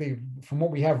basically, from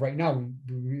what we have right now,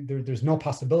 there's no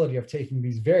possibility of taking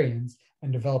these variants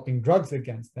and developing drugs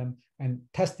against them and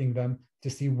testing them to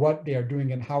see what they are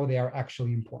doing and how they are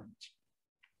actually important.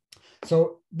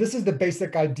 So this is the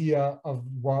basic idea of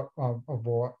what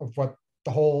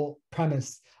the whole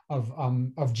premise of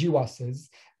GWAS is,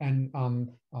 and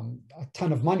a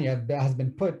ton of money has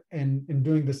been put in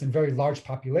doing this in very large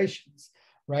populations,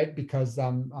 right? Because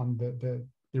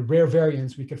the rare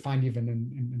variants we could find even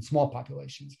in small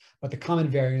populations, but the common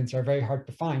variants are very hard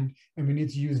to find, and we need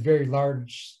to use very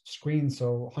large screens,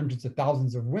 so hundreds of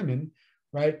thousands of women,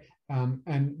 right? And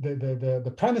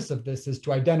the premise of this is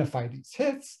to identify these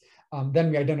hits.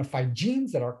 Then we identify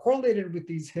genes that are correlated with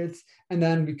these hits, and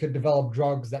then we could develop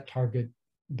drugs that target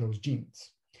those genes.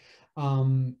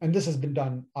 And this has been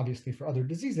done, obviously, for other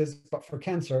diseases, but for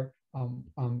cancer,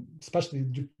 especially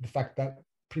due to the fact that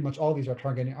pretty much all these are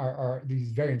targeting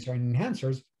these variants are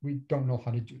enhancers, we don't know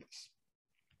how to do this.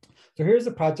 So here's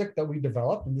a project that we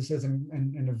developed, and this is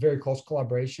in a very close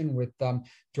collaboration with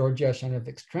Georgia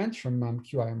Shanovic-Trench from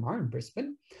QIMR in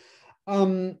Brisbane.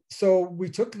 So we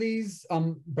took these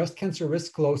breast cancer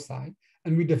risk loci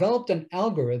and we developed an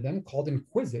algorithm called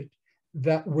Inquisit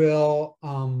that will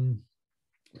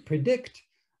predict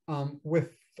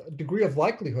with a degree of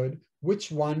likelihood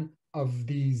which one of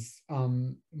these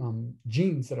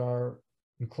genes that are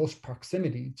in close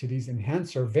proximity to these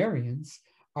enhancer variants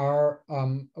are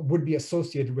would be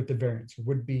associated with the variants,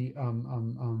 would be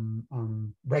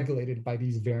regulated by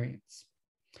these variants.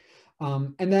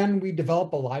 And then we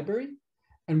develop a library,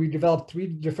 and we developed 3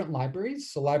 different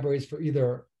libraries. So libraries for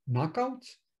either knockout,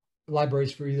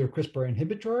 libraries for either CRISPR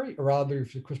inhibitory, or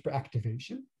libraries for CRISPR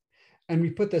activation. And we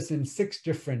put this in 6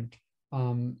 different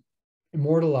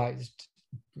immortalized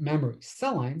memory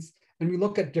cell lines, and we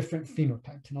look at different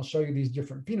phenotypes. And I'll show you these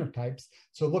different phenotypes.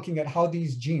 So looking at how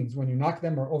these genes, when you knock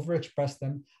them or overexpress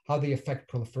them, how they affect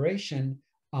proliferation,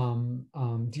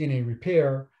 DNA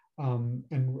repair,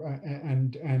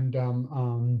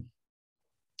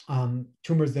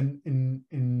 tumors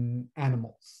in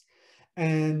animals.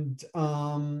 And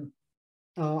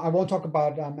I won't talk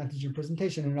about antigen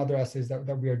presentation and other assays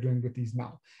that we are doing with these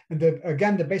now. And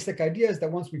again, the basic idea is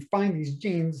that once we find these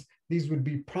genes, these would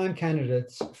be prime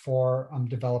candidates for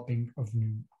developing of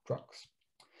new drugs.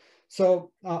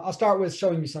 So I'll start with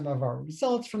showing you some of our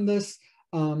results from this.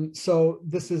 So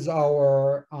this is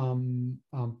our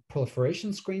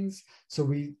proliferation screens. So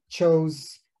we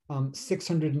chose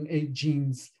 608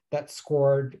 genes that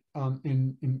scored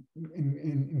in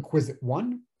Inquisit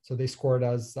 1. So they scored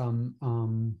as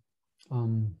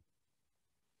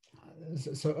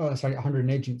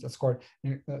 108 genes that scored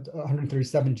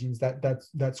 137 genes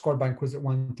that scored by Inquisit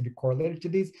 1 to be correlated to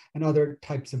these, and other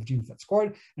types of genes that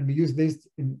scored. And we use these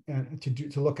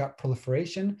to look at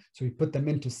proliferation. So we put them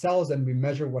into cells and we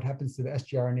measure what happens to the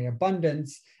sgRNA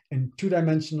abundance in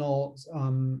 2-dimensional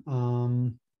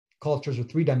cultures or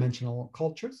 3-dimensional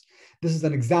cultures. This is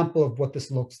an example of what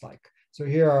this looks like. So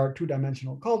here are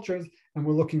 2-dimensional cultures, and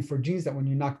we're looking for genes that when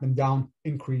you knock them down,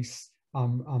 increase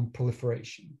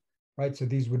proliferation, right? So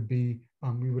these would be,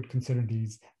 we would consider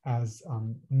these as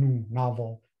new,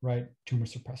 novel, right, tumor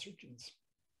suppressor genes.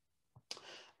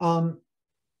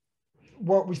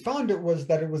 What we found was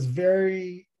that it was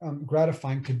very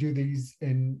gratifying to do these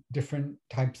in different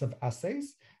types of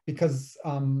assays, because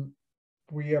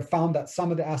we have found that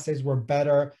some of the assays were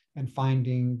better in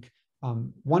finding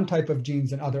one type of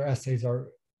genes, and other assays are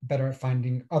better at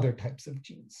finding other types of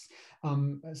genes.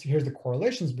 So here's the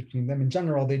correlations between them. In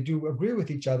general, they do agree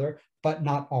with each other, but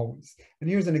not always. And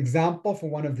here's an example for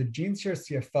one of the genes here,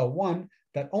 CFL1,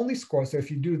 that only scores. So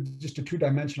if you do just a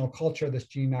 2-dimensional culture, this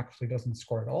gene actually doesn't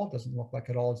score at all. It doesn't look like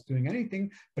at all it's doing anything.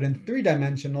 But in 3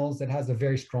 dimensionals, it has a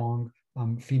very strong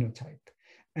phenotype.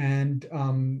 And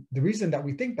the reason that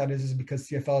we think that is because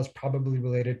CFL is probably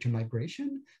related to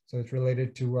migration. So it's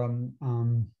related to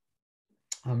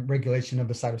regulation of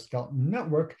the cytoskeleton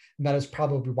network. And that is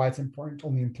probably why it's important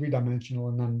only in 3-dimensional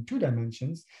and not in 2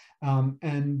 dimensions.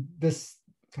 And this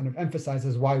kind of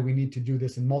emphasizes why we need to do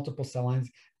this in multiple cell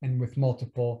lines and with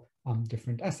multiple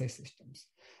different assay systems.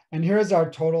 And here's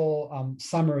our total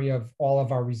summary of all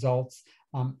of our results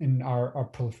in our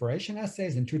proliferation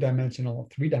assays in 2-dimensional,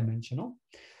 3-dimensional.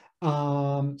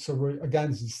 So we're,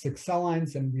 again, this is 6 cell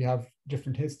lines, and we have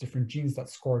different hits, different genes that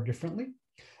score differently.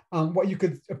 What you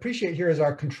could appreciate here is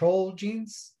our control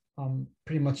genes.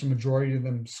 Pretty much a majority of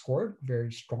them scored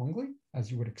very strongly, as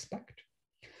you would expect.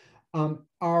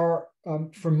 For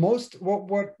most, what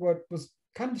was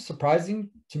kind of surprising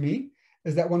to me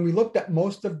is that when we looked at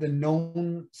most of the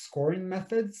known scoring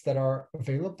methods that are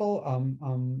available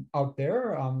out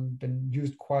there, been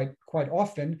used quite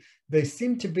often, they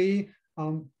seem to be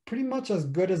pretty much as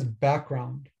good as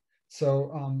background.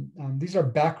 So these are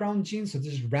background genes, so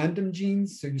this is random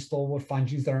genes, so you still will find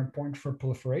genes that are important for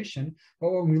proliferation.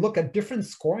 But when we look at different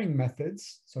scoring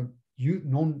methods, so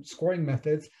known scoring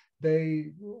methods,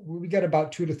 we get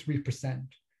about 2 to 3%,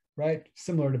 right?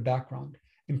 Similar to background.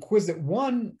 Inquisit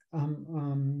 1,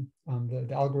 the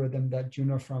algorithm that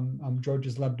Juno from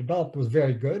George's lab developed, was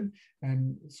very good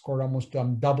and scored almost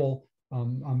double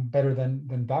better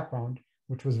than background,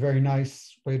 which was a very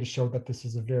nice way to show that this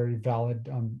is a very valid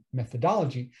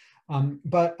methodology.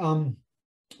 But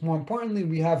more importantly,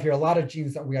 we have here a lot of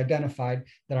genes that we identified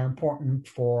that are important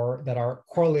that are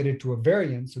correlated to a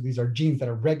variant. So these are genes that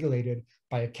are regulated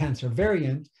by a cancer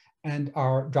variant and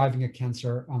are driving a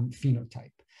cancer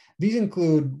phenotype. These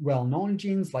include well-known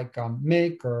genes like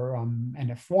MYC or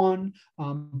NF1,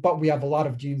 but we have a lot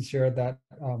of genes here that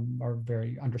are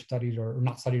very understudied or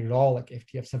not studied at all, like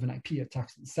FTF7IP,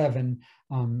 Ataxin-7,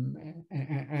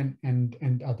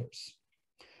 and others.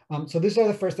 So these are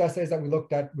the first assays that we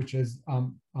looked at, which is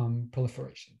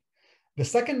proliferation. The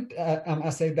second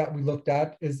assay that we looked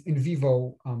at is in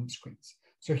vivo screens.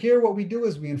 So here what we do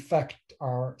is we infect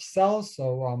our cells,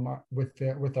 so with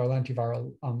our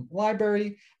lentiviral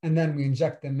library, and then we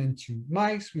inject them into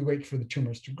mice. We wait for the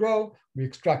tumors to grow. We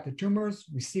extract the tumors,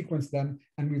 we sequence them,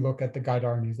 and we look at the guide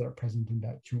RNAs that are present in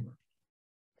that tumor.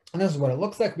 And this is what it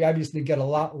looks like. We obviously get a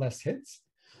lot less hits,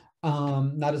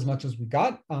 not as much as we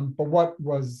got. But what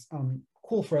was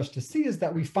cool for us to see is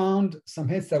that we found some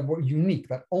hits that were unique,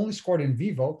 that only scored in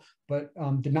vivo, but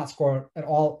did not score at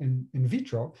all in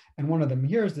vitro. And one of them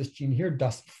here is this gene here,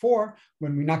 DUST4.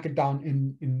 When we knock it down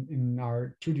in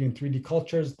our 2D and 3D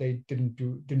cultures, they didn't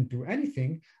do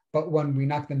anything. But when we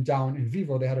knock them down in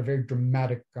vivo, they had a very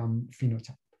dramatic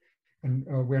phenotype. And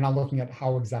we're now looking at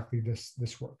how exactly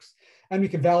this works. And we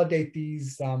can validate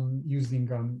these using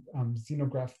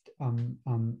xenograft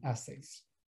assays.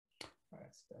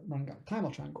 Running out of time,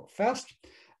 I'll try and go fast.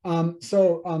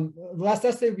 The last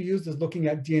assay we used is looking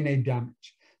at DNA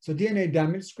damage. So DNA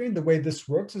damage screen, the way this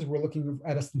works is we're looking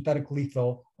at a synthetic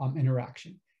lethal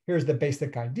interaction. Here's the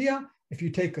basic idea. If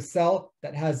you take a cell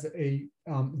that has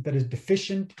that is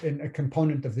deficient in a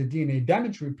component of the DNA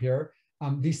damage repair,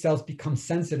 these cells become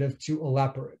sensitive to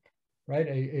olaparib, right?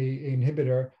 A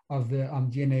inhibitor of the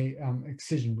DNA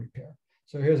excision repair.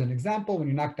 So here's an example. When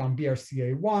you knock down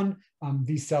BRCA1,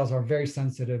 these cells are very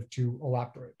sensitive to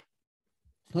olaparib.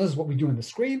 This is what we do in the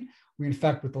screen. We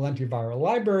infect with the lentiviral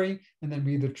library, and then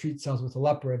we either treat cells with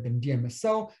olaparib and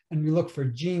DMSO, and we look for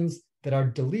genes that are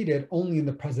deleted only in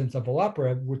the presence of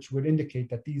olaparib, which would indicate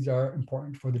that these are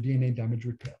important for the DNA damage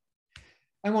repair.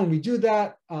 And when we do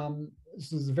that,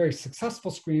 this is a very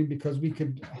successful screen because we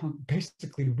could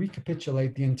basically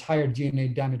recapitulate the entire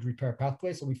DNA damage repair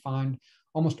pathway. So we find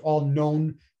almost all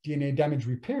known DNA damage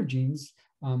repair genes,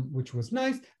 which was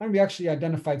nice. And we actually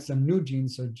identified some new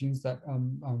genes, so genes that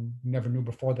we never knew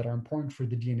before that are important for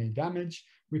the DNA damage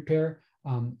repair.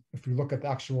 If we look at the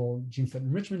actual gene set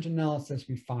enrichment analysis,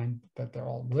 we find that they're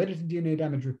all related to DNA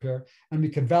damage repair, and we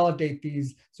could validate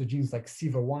these. So genes like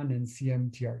SIVA1 and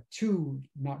CMTR2,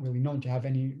 not really known to have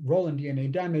any role in DNA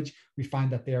damage, we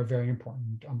find that they are very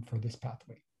important for this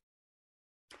pathway.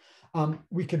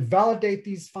 We could validate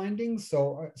these findings.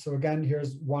 So again,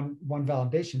 here's one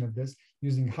validation of this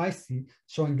using Hi-C,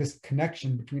 showing this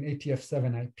connection between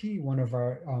ATF7IP, one of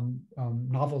our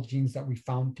novel genes that we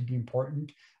found to be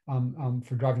important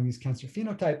for driving these cancer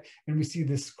phenotype. And we see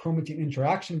this chromatin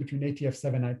interaction between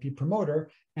ATF7IP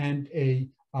promoter and a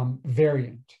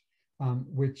variant,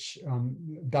 which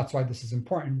that's why this is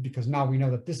important, because now we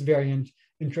know that this variant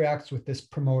interacts with this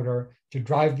promoter to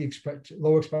drive the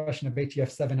low expression of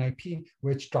ATF7IP,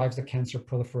 which drives the cancer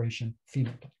proliferation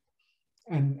phenotype.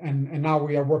 And now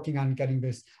we are working on getting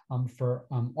this for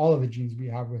all of the genes we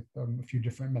have with a few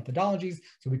different methodologies,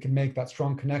 so we can make that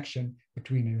strong connection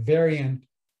between a variant,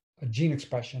 a gene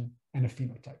expression, and a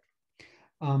phenotype.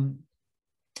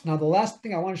 Now, the last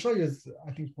thing I want to show you is,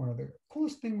 I think, one of the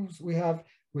coolest things we have,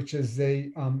 which is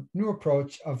a new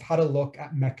approach of how to look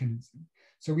at mechanism.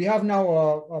 So we have now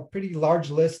a pretty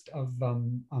large list of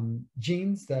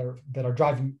genes that are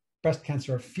driving breast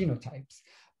cancer phenotypes.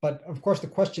 But of course, the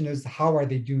question is, how are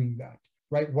they doing that,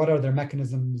 right? What are their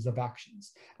mechanisms of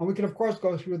actions? And we could, of course,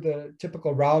 go through the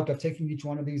typical route of taking each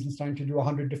one of these and starting to do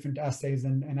 100 different assays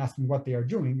and asking what they are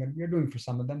doing. And we're doing for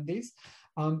some of them these.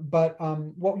 But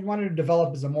what we wanted to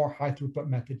develop is a more high throughput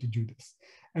method to do this.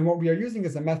 And what we are using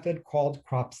is a method called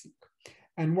CROPSeq.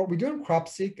 And what we do in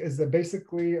CROPSeq is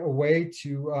basically a way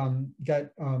to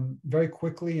get very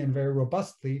quickly and very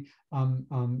robustly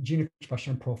gene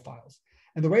expression profiles.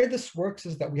 And the way this works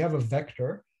is that we have a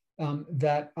vector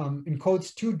that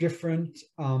encodes two different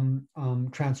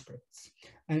transcripts.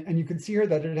 And you can see here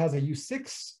that it has a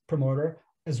U6 promoter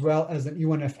as well as an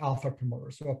E1F alpha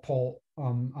promoter, so a pol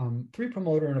 3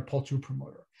 promoter and a pol 2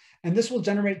 promoter. And this will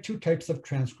generate two types of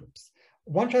transcripts.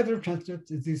 One type of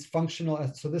transcript is these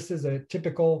functional, so this is a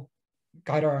typical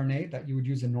guide RNA that you would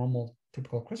use in normal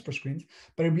typical CRISPR screens,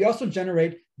 but we also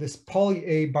generate this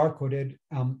poly-A barcoded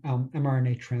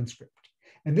mRNA transcript.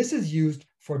 And this is used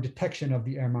for detection of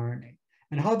the mRNA.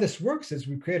 And how this works is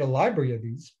we create a library of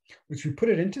these, which we put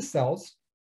it into cells,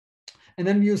 and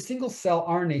then we use single cell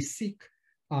RNA-Seq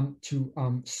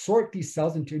to sort these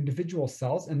cells into individual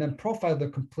cells and then profile the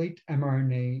complete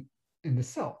mRNA in the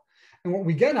cell. And what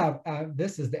we get out of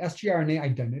this is the sgRNA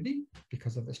identity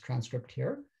because of this transcript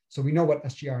here. So we know what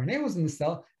sgRNA was in the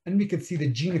cell, and we could see the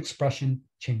gene expression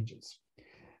changes.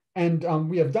 And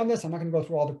we have done this. I'm not going to go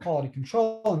through all the quality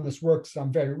control, and this works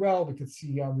very well. We could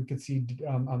see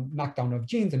knockdown of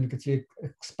genes, and we could see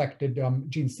expected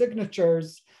gene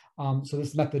signatures. So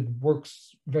this method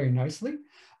works very nicely.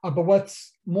 But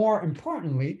what's more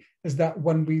importantly is that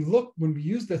when we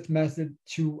use this method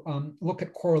to look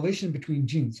at correlation between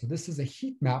genes, so this is a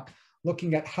heat map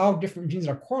looking at how different genes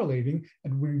are correlating,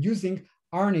 and we're using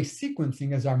RNA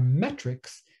sequencing as our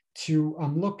metrics to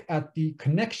look at the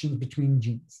connections between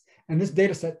genes. And this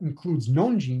data set includes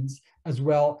known genes as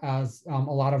well as a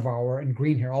lot of our, in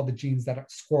green here, all the genes that are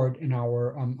scored in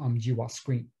our GWAS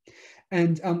screen.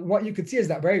 And what you could see is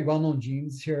that very well-known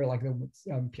genes here, like the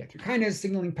PI3 kinase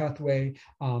signaling pathway,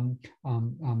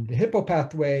 the Hippo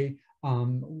pathway,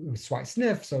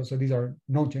 SWI/SNF. So these are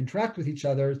known to interact with each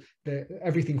other.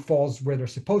 Everything falls where they're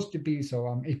supposed to be. So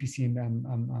APC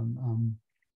and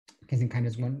casing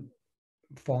kinase 1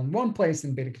 fall in one place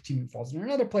and beta-catenin falls in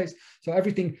another place. So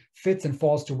everything fits and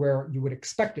falls to where you would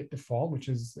expect it to fall, which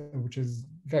is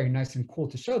very nice and cool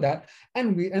to show that.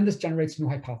 And this generates new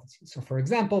hypotheses. So for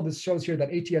example, this shows here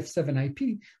that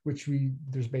ATF7IP, which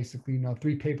there's basically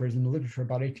 3 papers in the literature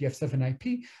about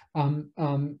ATF7IP,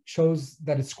 shows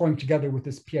that it's scoring together with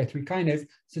this PI3 kinase,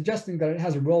 suggesting that it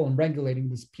has a role in regulating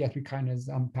this PI3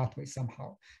 kinase pathway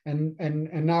somehow. And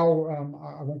now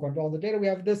I won't go into all the data we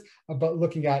have of this, but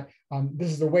looking at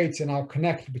this is a way to now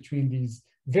connect between these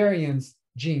variants,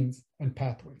 genes, and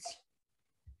pathways.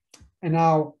 And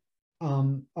now,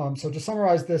 so to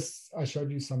summarize this, I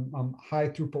showed you some high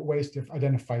throughput ways to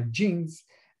identify genes.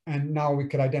 And now we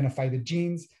could identify the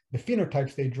genes, the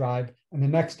phenotypes they drive, and the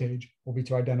next stage will be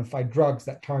to identify drugs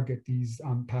that target these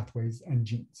pathways and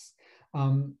genes.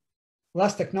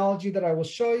 Last technology that I will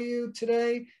show you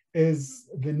today is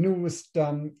the newest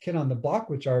kid on the block,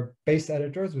 which are base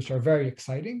editors, which are very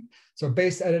exciting. So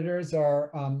base editors are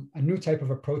a new type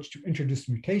of approach to introduce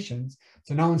mutations.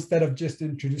 So now instead of just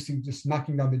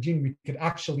knocking down the gene, we could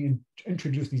actually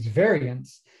introduce these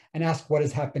variants and ask what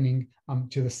is happening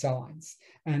to the cell lines.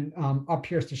 And up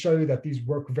here is to show you that these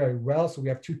work very well. So we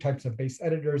have 2 types of base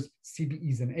editors,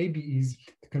 CBEs and ABEs,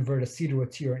 to convert a C to a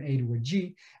T or an A to a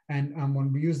G. And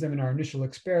when we use them in our initial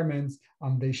experiments,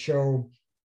 they show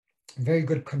very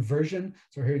good conversion.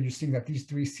 So here you're seeing that these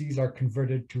 3 C's are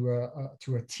converted to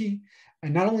a T.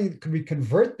 And not only could we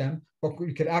convert them, but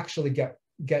we could actually get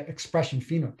expression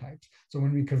phenotypes. So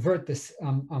when we convert this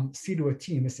C to a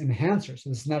T, this enhancer, so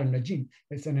this is not a gene,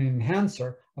 it's an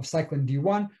enhancer of cyclin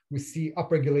D1, we see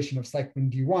upregulation of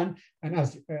cyclin D1, and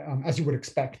as you would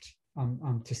expect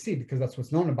to see, because that's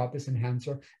what's known about this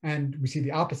enhancer. And we see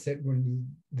the opposite when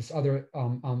this other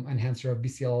enhancer of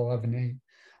BCL11A.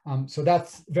 So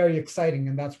that's very exciting,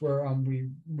 and that's where we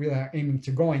really are aiming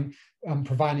to going,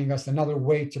 providing us another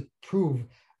way to prove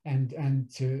and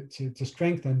to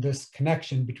strengthen this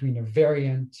connection between a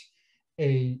variant,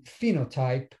 a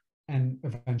phenotype, and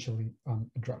eventually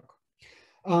a drug.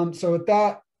 So with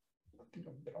that, I think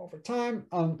I'm a bit over time.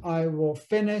 I will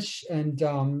finish and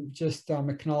just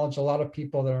acknowledge a lot of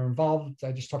people that are involved.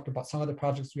 I just talked about some of the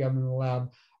projects we have in the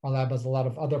lab. Our lab has a lot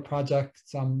of other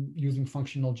projects using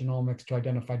functional genomics to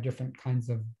identify different kinds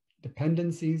of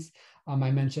dependencies.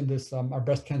 I mentioned this, our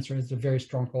breast cancer is a very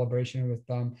strong collaboration with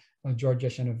George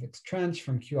Yashenovic's Trench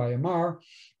from QIMR.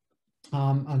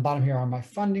 On the bottom here are my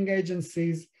funding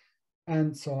agencies.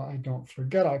 And so I don't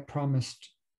forget, I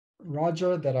promised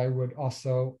Roger that I would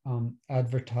also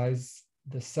advertise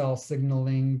the cell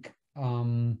signaling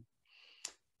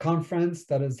conference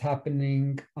that is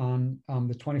happening on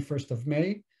the 21st of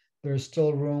May. There's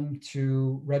still room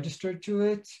to register to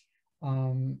it.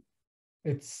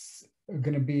 It's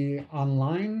going to be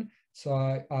online, so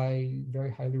I very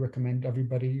highly recommend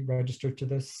everybody register to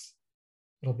this.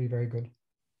 It'll be very good.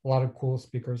 A lot of cool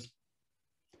speakers.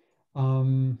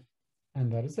 And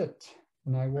that is it.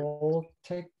 And I will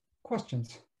take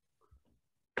questions.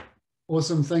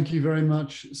 Awesome. Thank you very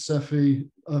much, Sefi.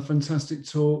 A fantastic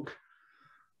talk.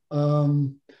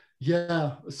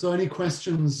 Yeah, so any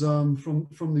questions from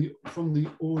the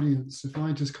audience? If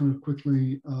I just kind of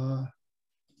quickly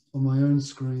on my own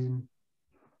screen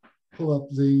pull up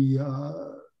the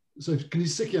so can you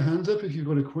stick your hand up if you've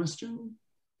got a question?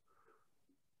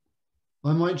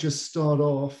 I might just start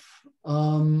off.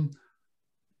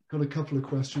 Got a couple of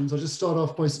questions. I'll just start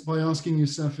off by asking you,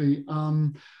 Sefi.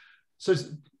 So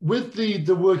with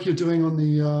the work you're doing on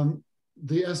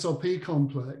the SRP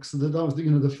complex, that was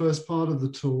the first part of the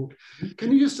talk.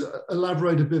 Can you just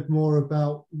elaborate a bit more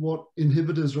about what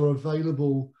inhibitors are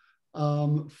available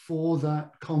for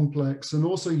that complex? And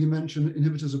also you mentioned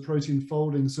inhibitors of protein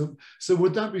folding. So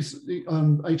would that be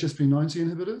HSP90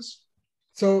 inhibitors?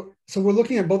 So we're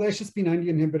looking at both HSP90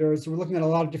 inhibitors. So we're looking at a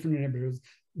lot of different inhibitors.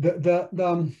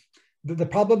 The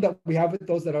problem that we have with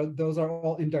those are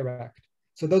all indirect.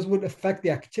 So those would affect the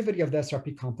activity of the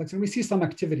SRP complex. And we see some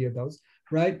activity of those,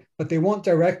 right? But they won't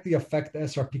directly affect the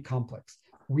SRP complex.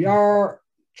 We are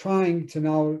trying to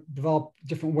now develop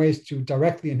different ways to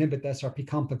directly inhibit the SRP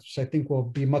complex, which I think will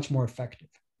be much more effective.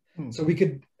 So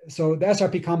the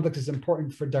SRP complex is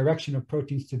important for direction of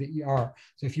proteins to the ER.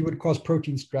 So if you would cause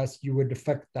protein stress, you would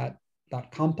affect that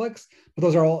complex, but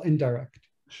those are all indirect.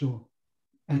 Sure.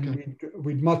 And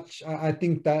I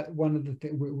think that one of the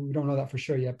things, we don't know that for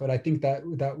sure yet, but I think that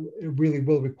it really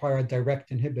will require a direct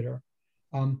inhibitor,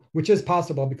 which is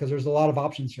possible because there's a lot of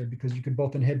options here, because you could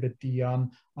both inhibit the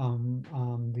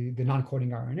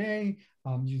non-coding RNA.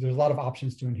 There's a lot of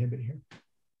options to inhibit here.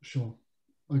 Sure.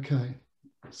 Okay.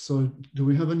 So do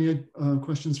we have any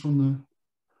questions from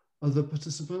the other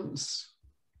participants?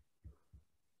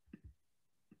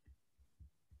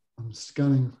 I'm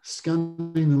scanning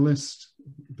the list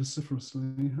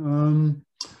vociferously.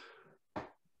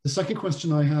 The second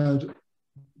question I had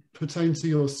pertained to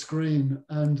your screen,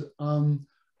 and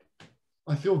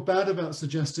I feel bad about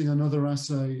suggesting another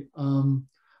assay,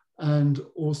 and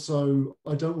also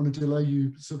I don't want to delay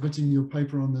you submitting your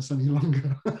paper on this any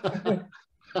longer.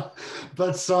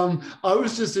 But I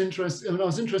was just interested. I mean, I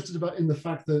was interested in the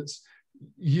fact that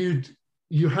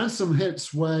you had some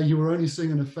hits where you were only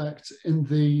seeing an effect in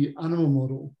the animal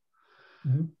model,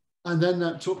 and then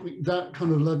that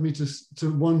kind of led me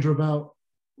to wonder about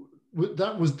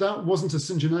that wasn't a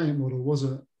syngeneic model, was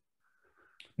it?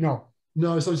 No. So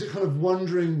I was kind of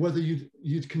wondering whether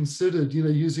you'd considered,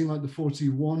 using like the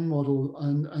 41 model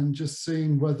and just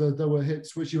seeing whether there were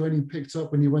hits which you only picked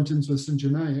up when you went into a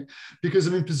syngeneic, because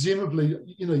I mean, presumably,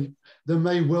 there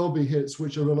may well be hits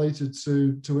which are related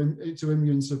to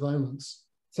immune surveillance.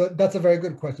 So that's a very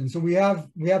good question. So we have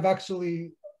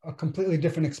actually a completely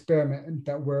different experiment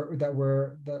that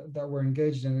we're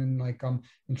engaged in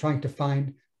trying to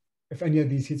find if any of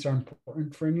these hits are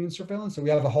important for immune surveillance. So we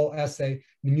have a whole assay,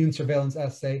 an immune surveillance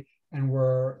assay, and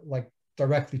we're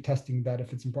directly testing that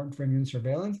if it's important for immune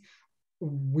surveillance.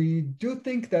 We do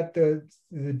think that the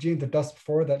gene, the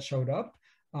DUS4 that showed up,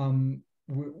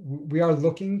 we are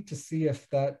looking to see if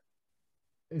that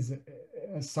is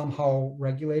somehow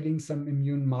regulating some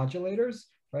immune modulators,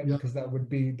 right? Yeah. Because that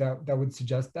would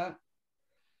suggest that.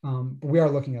 But we are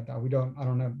looking at that. We don't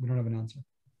have an answer.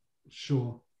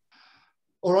 Sure.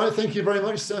 All right, thank you very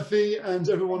much, Sefi, and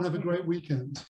everyone have a great weekend.